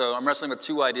novels. So I'm wrestling with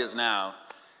 2 ideas now,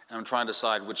 and I'm trying to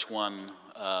decide which one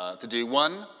to do.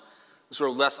 One is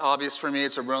sort of less obvious for me.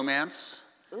 It's a romance.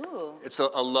 Ooh. It's a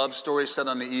love story set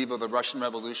on the eve of the Russian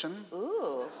Revolution.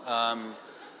 Ooh.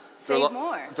 There Say are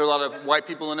more. There are a lot of white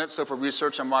people in it, so for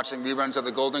research, I'm watching reruns of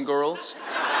The Golden Girls.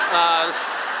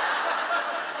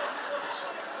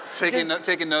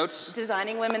 Taking notes.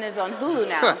 Designing Women is on Hulu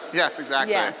now. Yes,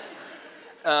 exactly. Yeah.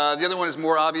 The other one is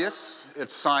more obvious.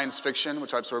 It's science fiction,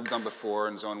 which I've sort of done before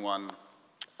in Zone 1,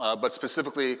 but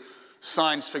specifically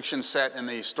science fiction set in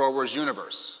the Star Wars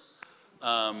universe.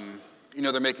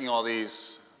 They're making all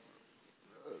these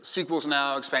sequels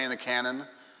now, expanding the canon,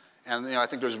 and I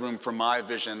think there's room for my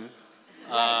vision.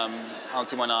 I don't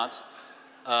see why not.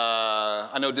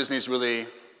 I know Disney's really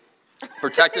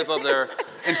protective of their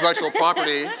intellectual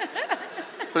property,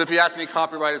 but if you ask me,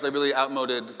 copyright is a really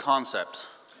outmoded concept,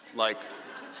 like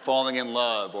falling in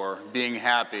love or being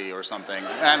happy or something.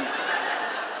 And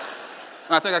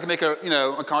I think I can make there's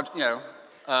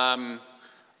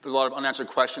a lot of unanswered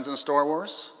questions in Star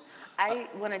Wars. I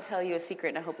want to tell you a secret,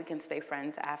 and I hope we can stay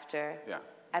friends after. Yeah.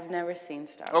 I've never seen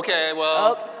Star Wars. Okay,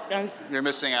 well, you're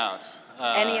missing out.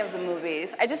 Any of the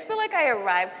movies. I just feel like I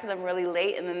arrived to them really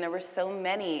late, and then there were so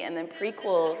many, and then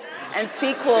prequels and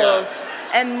sequels,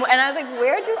 and I was like,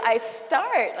 where do I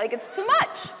start? Like, it's too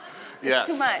much. It's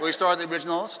too much. Well, we start with the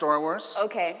original Star Wars.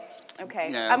 Okay.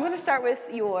 Yeah. I'm going to start with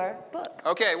your book.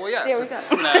 Okay, well, yes. There we go.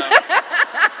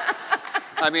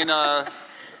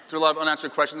 There are a lot of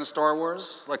unanswered questions in Star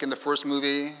Wars, like in the first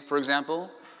movie, for example.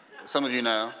 Some of you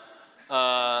know.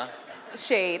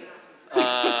 Shade.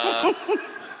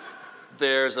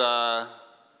 There's the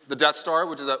Death Star,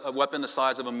 which is a weapon the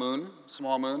size of a moon,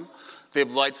 small moon. They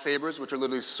have lightsabers, which are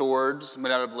literally swords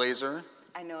made out of laser.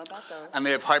 I know about those. And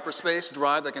they have hyperspace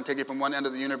drive that can take you from one end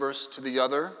of the universe to the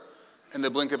other in the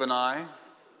blink of an eye.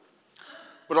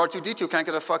 But R2-D2 can't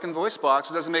get a fucking voice box.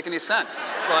 It doesn't make any sense.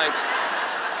 Like,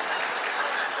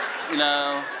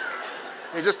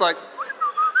 he's just like,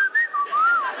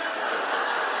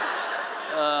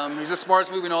 he's the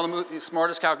smartest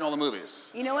smartest character in all the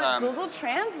movies. You know what? Google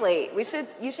Translate. You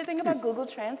should think about Google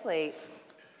Translate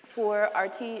for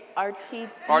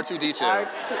R2-D2.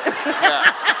 Yeah.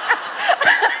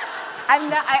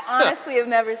 I honestly have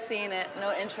never seen it.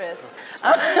 No interest.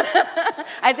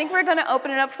 I think we're going to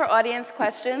open it up for audience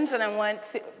questions, and I want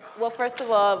to. Well, first of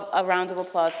all, a round of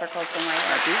applause for Colson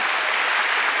Whitehead. Thank you.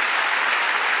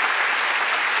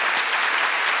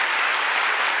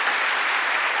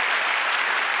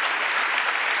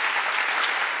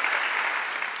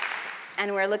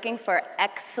 And we're looking for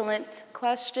excellent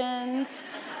questions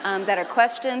that are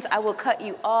questions. I will cut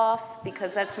you off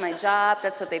because that's my job.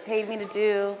 That's what they paid me to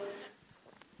do.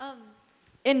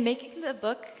 In making the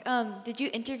book, did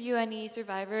you interview any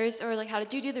survivors, or how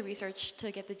did you do the research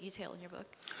to get the detail in your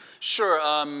book? Sure.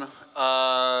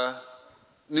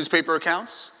 Newspaper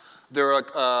accounts. There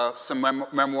are some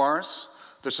memoirs.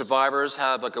 The survivors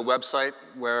have a website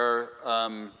where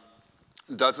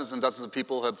dozens and dozens of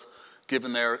people have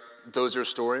given those are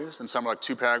stories, and some are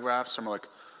 2 paragraphs, some are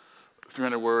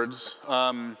 300 words,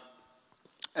 and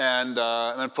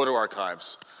then photo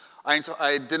archives. I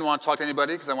didn't want to talk to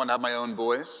anybody because I wanted to have my own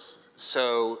voice.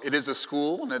 So it is a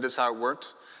school, and it is how it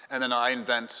worked. And then I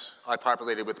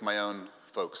populate it with my own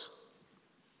folks.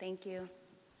 Thank you.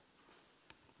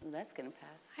 Ooh, that's going to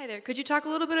pass. Hi there. Could you talk a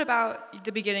little bit about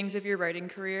the beginnings of your writing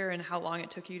career and how long it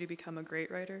took you to become a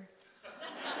great writer?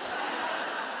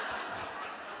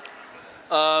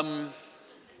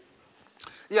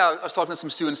 Yeah, I was talking to some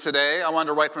students today. I wanted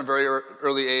to write from a very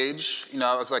early age.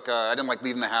 I was I didn't like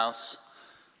leaving the house.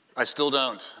 I still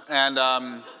don't. And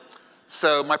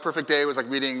so my perfect day was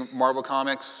reading Marvel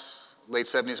comics, late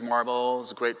 70s Marvel. It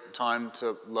was a great time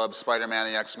to love Spider-Man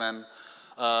and X-Men.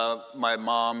 My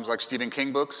mom's Stephen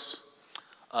King books,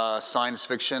 science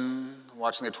fiction,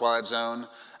 watching The Twilight Zone.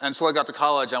 And until I got to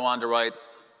college, I wanted to write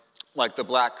like The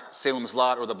Black Salem's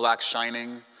Lot or The Black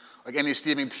Shining. Like any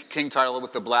Stephen King title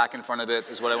with the black in front of it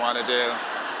is what I want to do.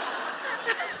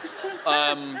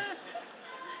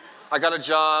 I got a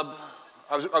job.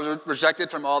 I was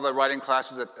rejected from all the writing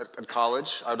classes at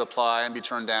college. I would apply and be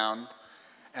turned down,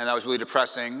 and that was really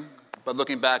depressing. But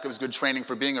looking back, it was good training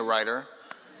for being a writer,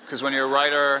 because when you're a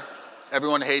writer,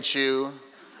 everyone hates you,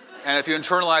 and if you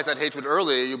internalize that hatred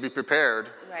early, you'll be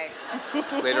prepared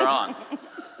later on.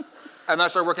 And I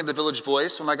started working at the Village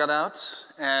Voice when I got out,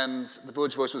 and the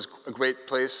Village Voice was a great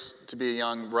place to be a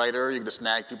young writer. You could just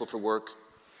snag people for work.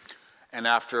 And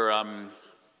after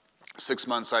 6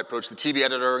 months, I approached the TV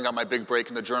editor and got my big break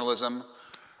into journalism,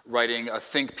 writing a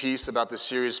think piece about the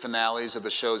series finales of the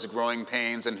shows Growing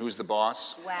Pains and Who's the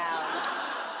Boss.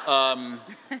 Wow.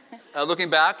 Looking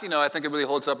back, I think it really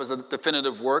holds up as a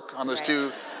definitive work on those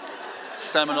two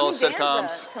seminal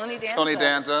sitcoms. Tony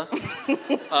Danza.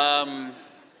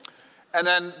 And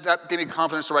then that gave me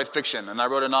confidence to write fiction. And I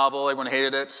wrote a novel, everyone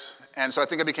hated it. And so I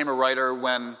think I became a writer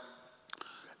when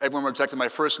everyone rejected my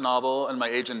first novel and my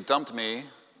agent dumped me.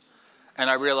 And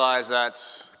I realized that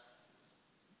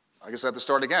I guess I have to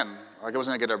start again. Like I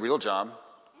wasn't gonna get a real job.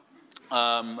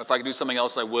 If I could do something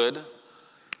else, I would.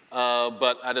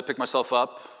 But I had to pick myself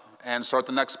up and start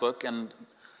the next book. And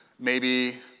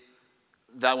maybe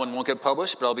that one won't get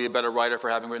published, but I'll be a better writer for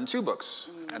having written 2 books.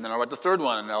 And then I'll write the 3rd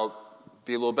one and I'll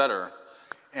be a little better.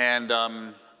 And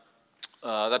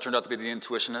that turned out to be The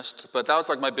Intuitionist. But that was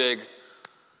like my big,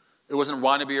 it wasn't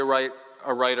wanting to be a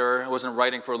writer. I wasn't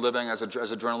writing for a living as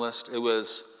a journalist. It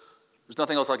was, there's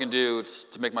nothing else I can do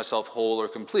to make myself whole or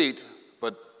complete,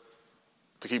 but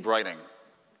to keep writing.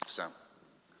 So.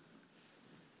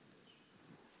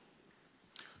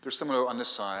 There's someone on this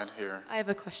side here. I have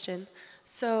a question.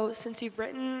 So since you've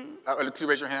written... Can you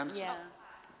raise your hand? Yeah.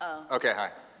 Oh. Okay,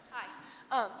 hi.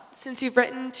 Hi. Since you've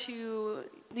written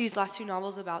these last 2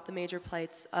 novels about the major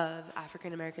plights of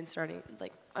African Americans, starting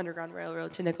like Underground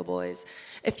Railroad to Nickel Boys,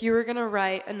 if you were going to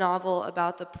write a novel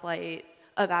about the plight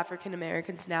of African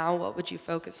Americans now, what would you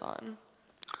focus on?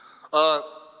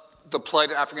 The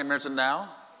plight of African Americans now?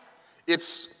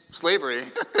 It's slavery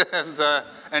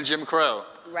and Jim Crow.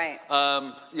 Right.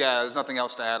 Yeah, there's nothing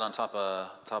else to add on top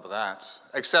of that,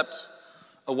 except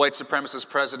a white supremacist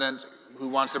president who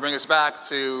wants to bring us back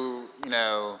to,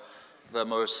 the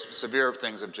most severe of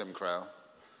things of Jim Crow.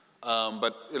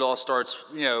 But it all starts,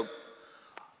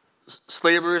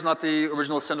 slavery is not the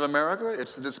original sin of America.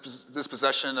 It's the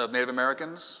dispossession of Native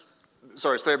Americans.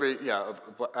 Sorry, slavery, of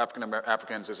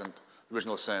Africans isn't the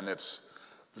original sin. It's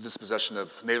the dispossession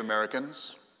of Native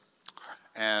Americans.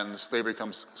 And slavery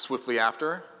comes swiftly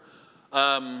after.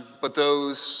 But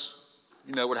those,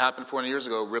 what happened 400 years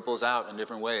ago ripples out in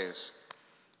different ways.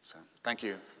 So thank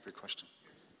you for your question.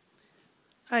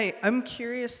 Hi, I'm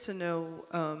curious to know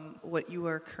what you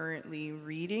are currently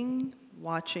reading,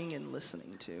 watching, and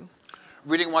listening to.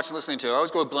 Reading, watching, listening to. I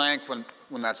always go blank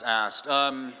when that's asked.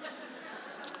 I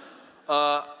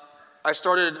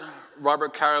started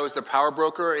Robert Caro's The Power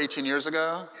Broker 18 years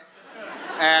ago.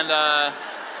 And I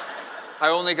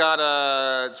only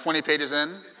got 20 pages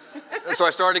in. So I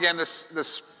started again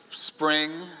this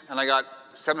spring, and I got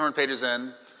 700 pages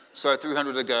in. So I have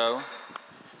 300 to go.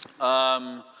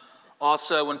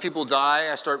 Also, when people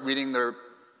die, I start reading their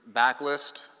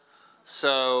backlist.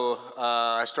 So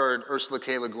I started Ursula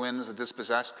K. Le Guin's The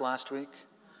Dispossessed last week.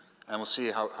 And we'll see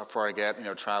how far I get,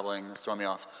 traveling, throwing me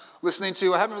off. Listening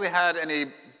to, I haven't really had any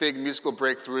big musical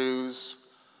breakthroughs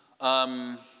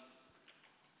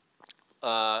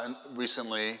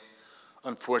recently,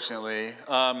 unfortunately.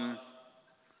 I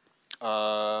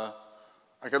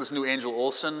got this new Angel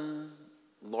Olsen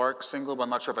Lark single, but I'm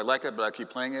not sure if I like it, but I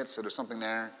keep playing it, so there's something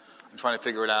there. I'm trying to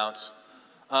figure it out.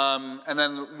 And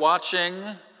then watching,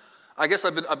 I guess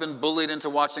I've been bullied into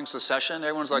watching Succession.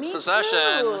 Everyone's like, Me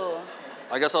Succession! Too.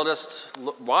 I guess I'll just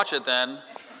watch it then.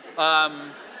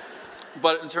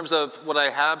 But in terms of what I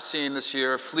have seen this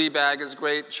year, Fleabag is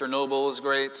great, Chernobyl is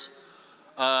great.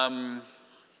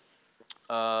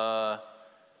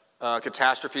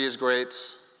 Catastrophe is great.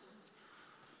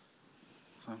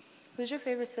 So. Who's your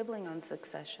favorite sibling on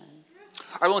Succession?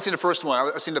 I've only seen the first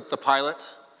one. I've seen the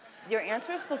pilot. Your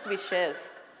answer is supposed to be Shiv.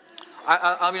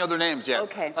 I don't even know their names yet.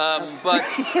 Okay. But,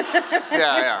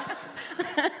 yeah.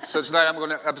 So tonight I'm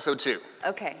going to episode 2.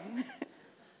 Okay.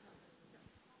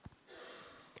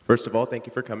 First of all, thank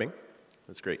you for coming. It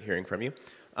was great hearing from you.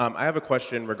 I have a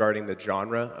question regarding the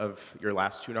genre of your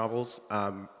last 2 novels.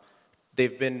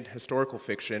 They've been historical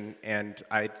fiction, and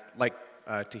I'd like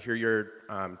to hear your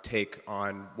take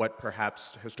on what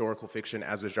perhaps historical fiction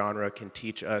as a genre can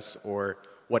teach us or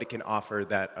what it can offer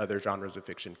that other genres of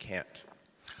fiction can't.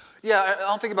 Yeah, I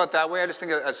don't think about it that way. I just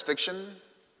think of it as fiction.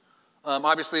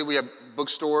 Obviously, we have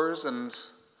bookstores, and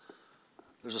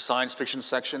there's a science fiction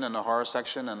section and a horror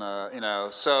section, and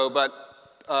but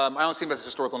I don't see them as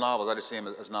historical novels. I just see them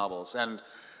as novels. And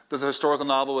does a historical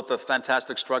novel with a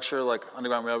fantastic structure like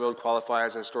Underground Railroad qualify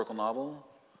as a historical novel,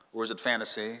 or is it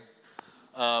fantasy?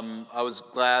 I was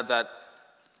glad that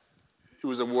it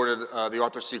was awarded the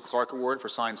Arthur C. Clarke Award for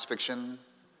science fiction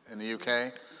in the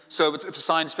UK. So if it's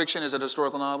science fiction, is it a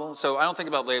historical novel? So I don't think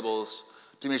about labels.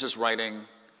 To me, it's just writing.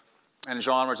 And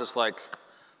genre is just like,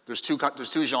 there's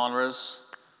two genres,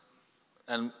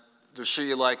 and there's shit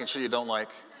you like and shit you don't like.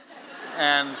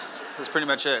 And that's pretty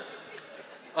much it.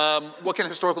 What can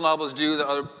historical novels do that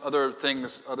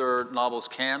other novels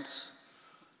can't?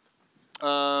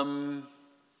 I'm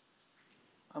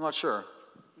not sure.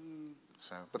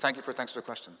 So, but thanks for the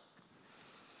question.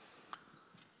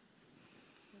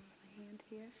 Hand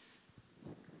here.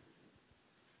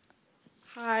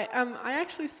 Hi, I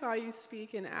actually saw you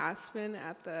speak in Aspen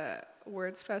at the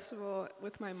Words Festival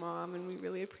with my mom, and we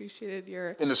really appreciated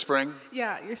your... In the spring?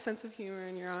 Yeah, your sense of humor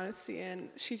and your honesty, and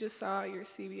she just saw your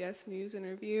CBS News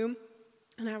interview,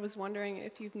 and I was wondering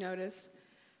if you've noticed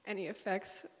any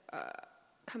effects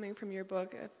coming from your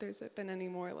book, if there's been any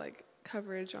more, like,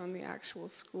 coverage on the actual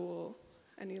school,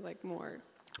 any, like, more...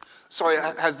 Sorry,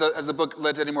 has the book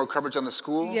led to any more coverage on the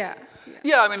school? Yeah.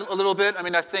 Yeah, I mean, a little bit. I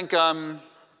mean, I think...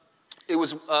 It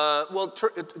was,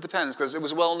 it depends, because it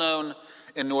was well known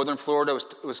in northern Florida.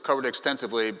 It was covered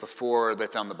extensively before they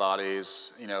found the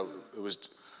bodies. You know, it was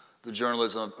the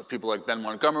journalism of people like Ben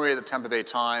Montgomery at the Tampa Bay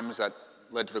Times that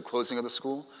led to the closing of the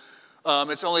school.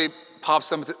 It's only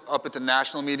pops up into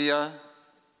national media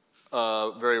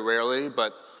very rarely,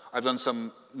 but I've done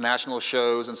some national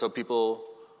shows, and so people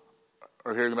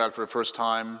are hearing about it for the first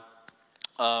time.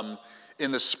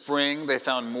 In the spring, they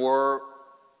found more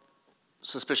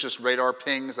suspicious radar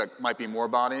pings that might be more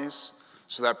bodies.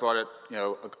 So that brought it,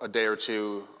 a day or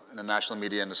two in the national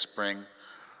media in the spring.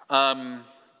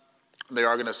 They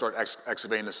are going to start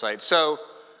excavating the site. So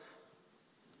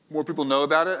more people know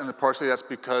about it, and partially that's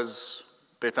because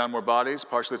they found more bodies.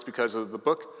 Partially it's because of the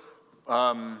book.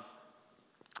 But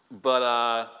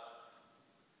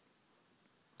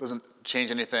doesn't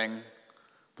change anything.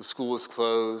 The school is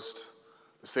closed.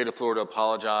 The state of Florida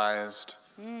apologized.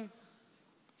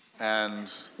 And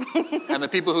the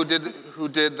people who did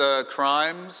the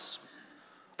crimes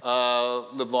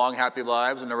lived long, happy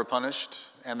lives and never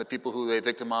punished. And the people who they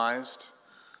victimized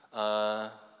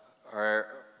are,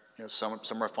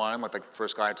 some are fine, like the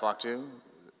first guy I talked to,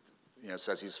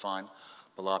 says he's fine.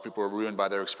 But a lot of people were ruined by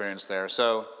their experience there.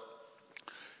 So,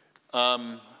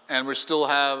 and we still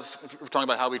have, if we're talking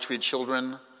about how we treat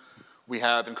children, we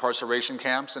have incarceration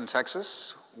camps in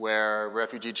Texas where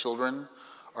refugee children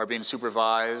are being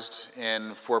supervised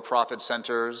in for-profit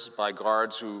centers by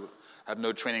guards who have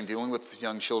no training dealing with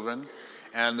young children.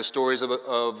 And the stories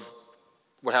of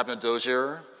what happened at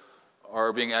Dozier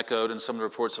are being echoed in some of the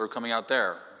reports that are coming out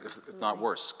there, if not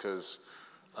worse, because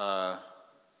an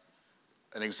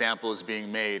example is being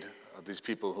made of these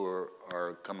people who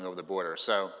are coming over the border.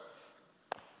 So.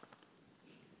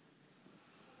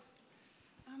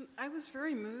 I was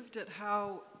very moved at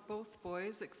how both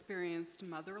boys experienced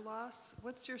mother loss.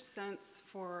 What's your sense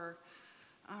for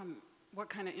what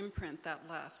kind of imprint that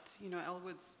left?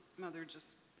 Elwood's mother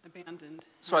just abandoned.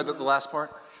 Sorry, the last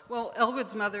part? Well,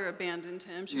 Elwood's mother abandoned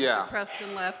him. She was depressed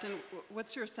and left. And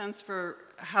what's your sense for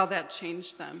how that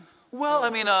changed them? Well,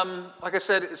 I mean, like I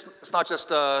said, it's not just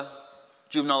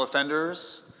juvenile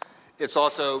offenders. It's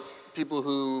also people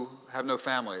who have no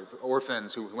family,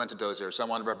 orphans who went to Dozier. So I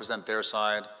want to represent their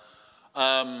side.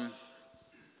 The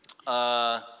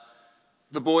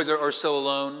boys are so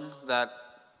alone that,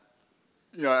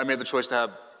 I made the choice to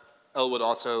have Elwood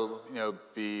also,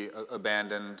 be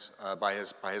abandoned by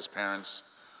his parents.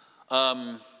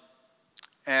 And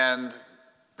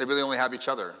they really only have each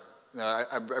other.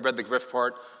 I read the Griff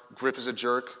part. Griff is a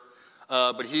jerk,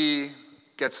 but he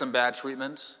gets some bad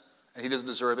treatment, and he doesn't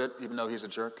deserve it, even though he's a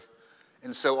jerk.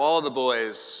 And so all of the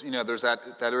boys, there is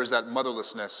that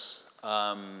motherlessness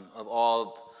of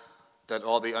all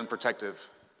the unprotected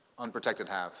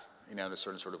have, in a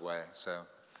certain sort of way. So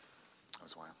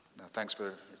that's why. No, thanks for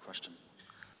your question.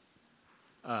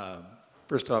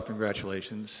 First off,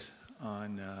 congratulations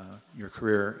on your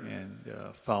career and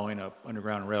following up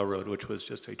Underground Railroad, which was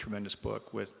just a tremendous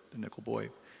book with the Nickel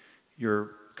Boy.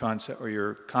 Your concept or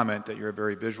your comment that you're a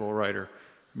very visual writer,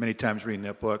 many times reading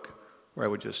that book where I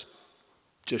would just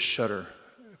shudder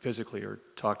physically or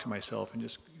talk to myself and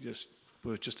just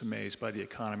was just amazed by the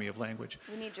economy of language.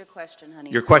 We need your question,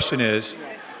 honey. Your question is,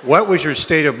 Yes. what was your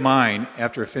state of mind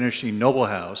after finishing Noble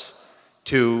House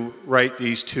to write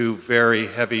these two very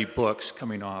heavy books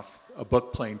coming off a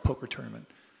book playing poker tournament?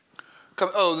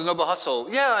 Oh, the Noble Hustle.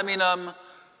 Yeah, I mean,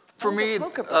 for me,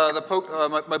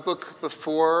 my book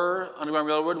before Underground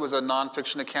Railroad was a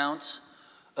nonfiction account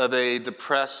of a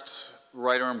depressed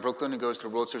writer in Brooklyn who goes to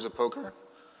the World Series of Poker.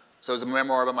 So it was a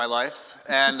memoir about my life.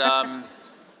 And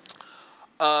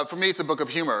for me, it's a book of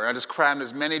humor. I just crammed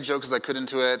as many jokes as I could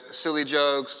into it. Silly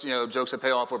jokes, jokes that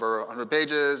pay off over 100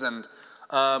 pages. And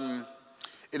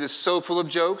it is so full of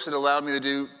jokes, it allowed me to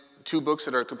do 2 books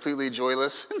that are completely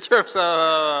joyless in terms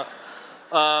of,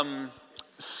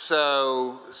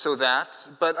 so that.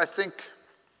 But I think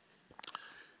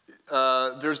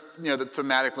there's, the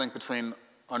thematic link between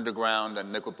Underground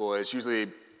and Nickel Boys. Usually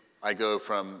I go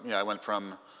from, I went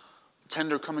from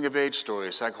tender coming of age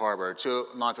story, Sag Harbor, to a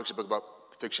nonfiction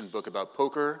book about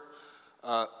poker,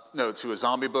 to a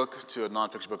zombie book, to a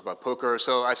nonfiction book about poker.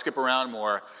 So I skip around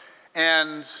more.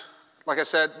 And like I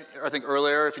said, I think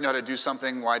earlier, if you know how to do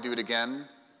something, why do it again?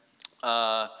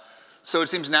 So it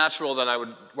seems natural that I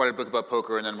would write a book about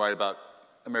poker and then write about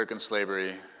American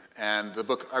slavery. And the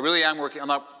book, I'm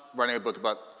not writing a book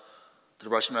about the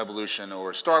Russian Revolution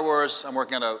or Star Wars. I'm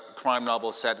working on a crime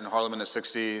novel set in Harlem in the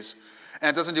 60s. And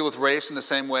it doesn't deal with race in the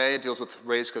same way. It deals with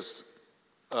race because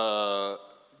there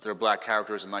are black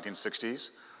characters in the 1960s.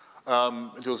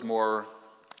 It deals more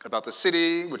about the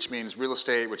city, which means real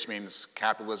estate, which means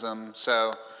capitalism.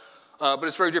 So, but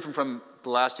it's very different from the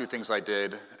last 2 things I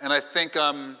did. And I think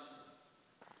when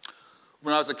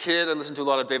I was a kid, I listened to a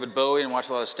lot of David Bowie and watched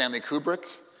a lot of Stanley Kubrick.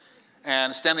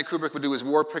 And Stanley Kubrick would do his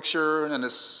war picture and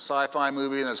his sci-fi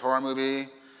movie and his horror movie.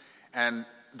 And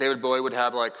David Bowie would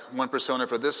have like one persona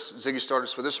for this, Ziggy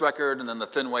Stardust for this record, and then the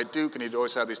Thin White Duke, and he'd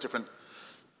always have these different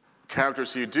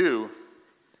characters he'd do.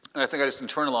 And I think I just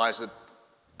internalized that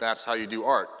that's how you do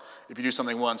art. If you do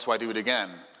something once, why do it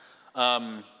again?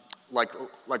 Like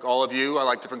all of you, I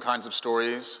like different kinds of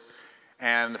stories.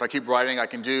 And if I keep writing, I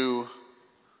can do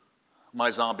my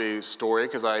zombie story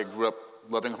because I grew up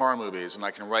loving horror movies, and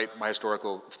I can write my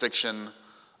historical fiction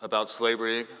about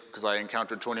slavery because I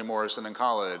encountered Toni Morrison in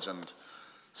college. And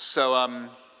so it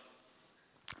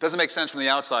doesn't make sense from the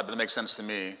outside, but it makes sense to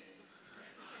me.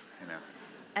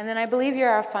 And then I believe you're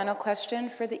our final question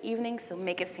for the evening, so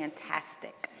make it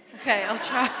fantastic. Okay, I'll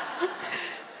try.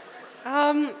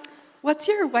 What's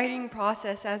your writing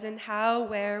process, as in how,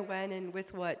 where, when, and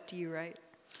with what do you write?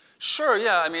 Sure,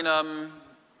 yeah. I mean,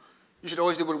 you should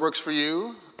always do what works for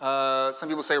you. Some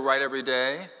people say write every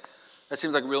day. That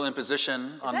seems like a real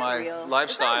imposition on my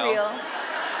lifestyle. Is that real?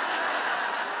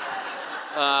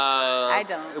 I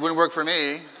don't. It wouldn't work for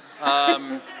me.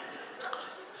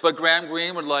 But Graham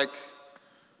Greene would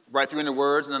write 300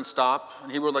 words and then stop,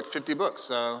 and he wrote 50 books.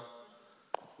 So,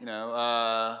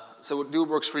 so do what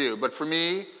works for you. But for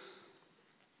me,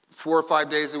 4 or 5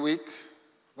 days a week,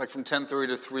 from 10:30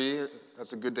 to 3,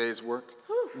 that's a good day's work.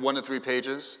 Whew. 1 to 3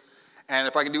 pages. And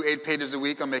if I can do 8 pages a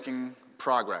week, I'm making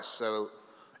progress. So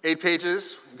 8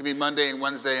 pages, it can be Monday and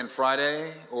Wednesday and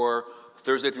Friday, or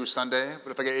Thursday through Sunday.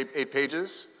 But if I get 8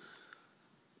 pages,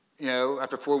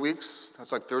 after 4 weeks,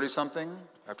 that's 30-something.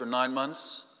 After 9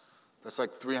 months, that's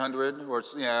 300, or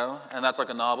and that's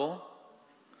a novel.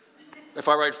 If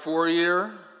I write 4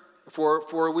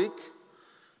 a week,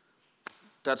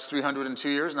 that's 300 in 2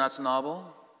 years, and that's a novel.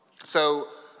 So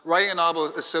writing a novel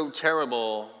is so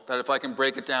terrible that if I can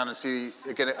break it down and see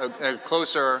it get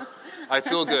closer, I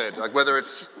feel good.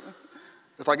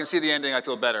 If I can see the ending, I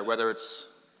feel better, whether it's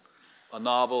a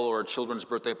novel or a children's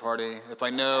birthday party. If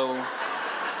I know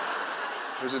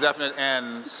there's a definite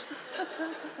end.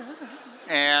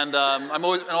 And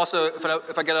also,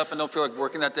 if I get up and don't feel like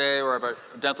working that day, or I have a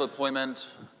dental appointment,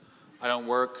 I don't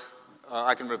work,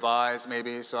 I can revise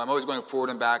maybe. So I'm always going forward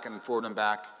and back and forward and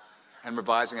back and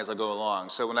revising as I go along.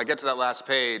 So when I get to that last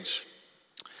page,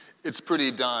 it's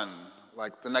pretty done.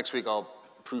 The next week I'll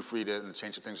proofread it and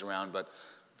change some things around, but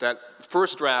that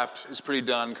first draft is pretty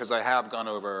done because I have gone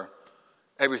over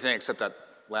everything except that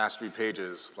last 3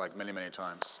 pages many, many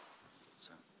times.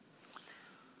 So.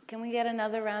 Can we get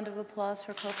another round of applause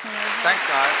for Colson Whitehead? Thanks,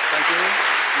 guys. Thank you.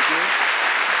 Thank you.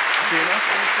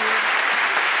 Thank you.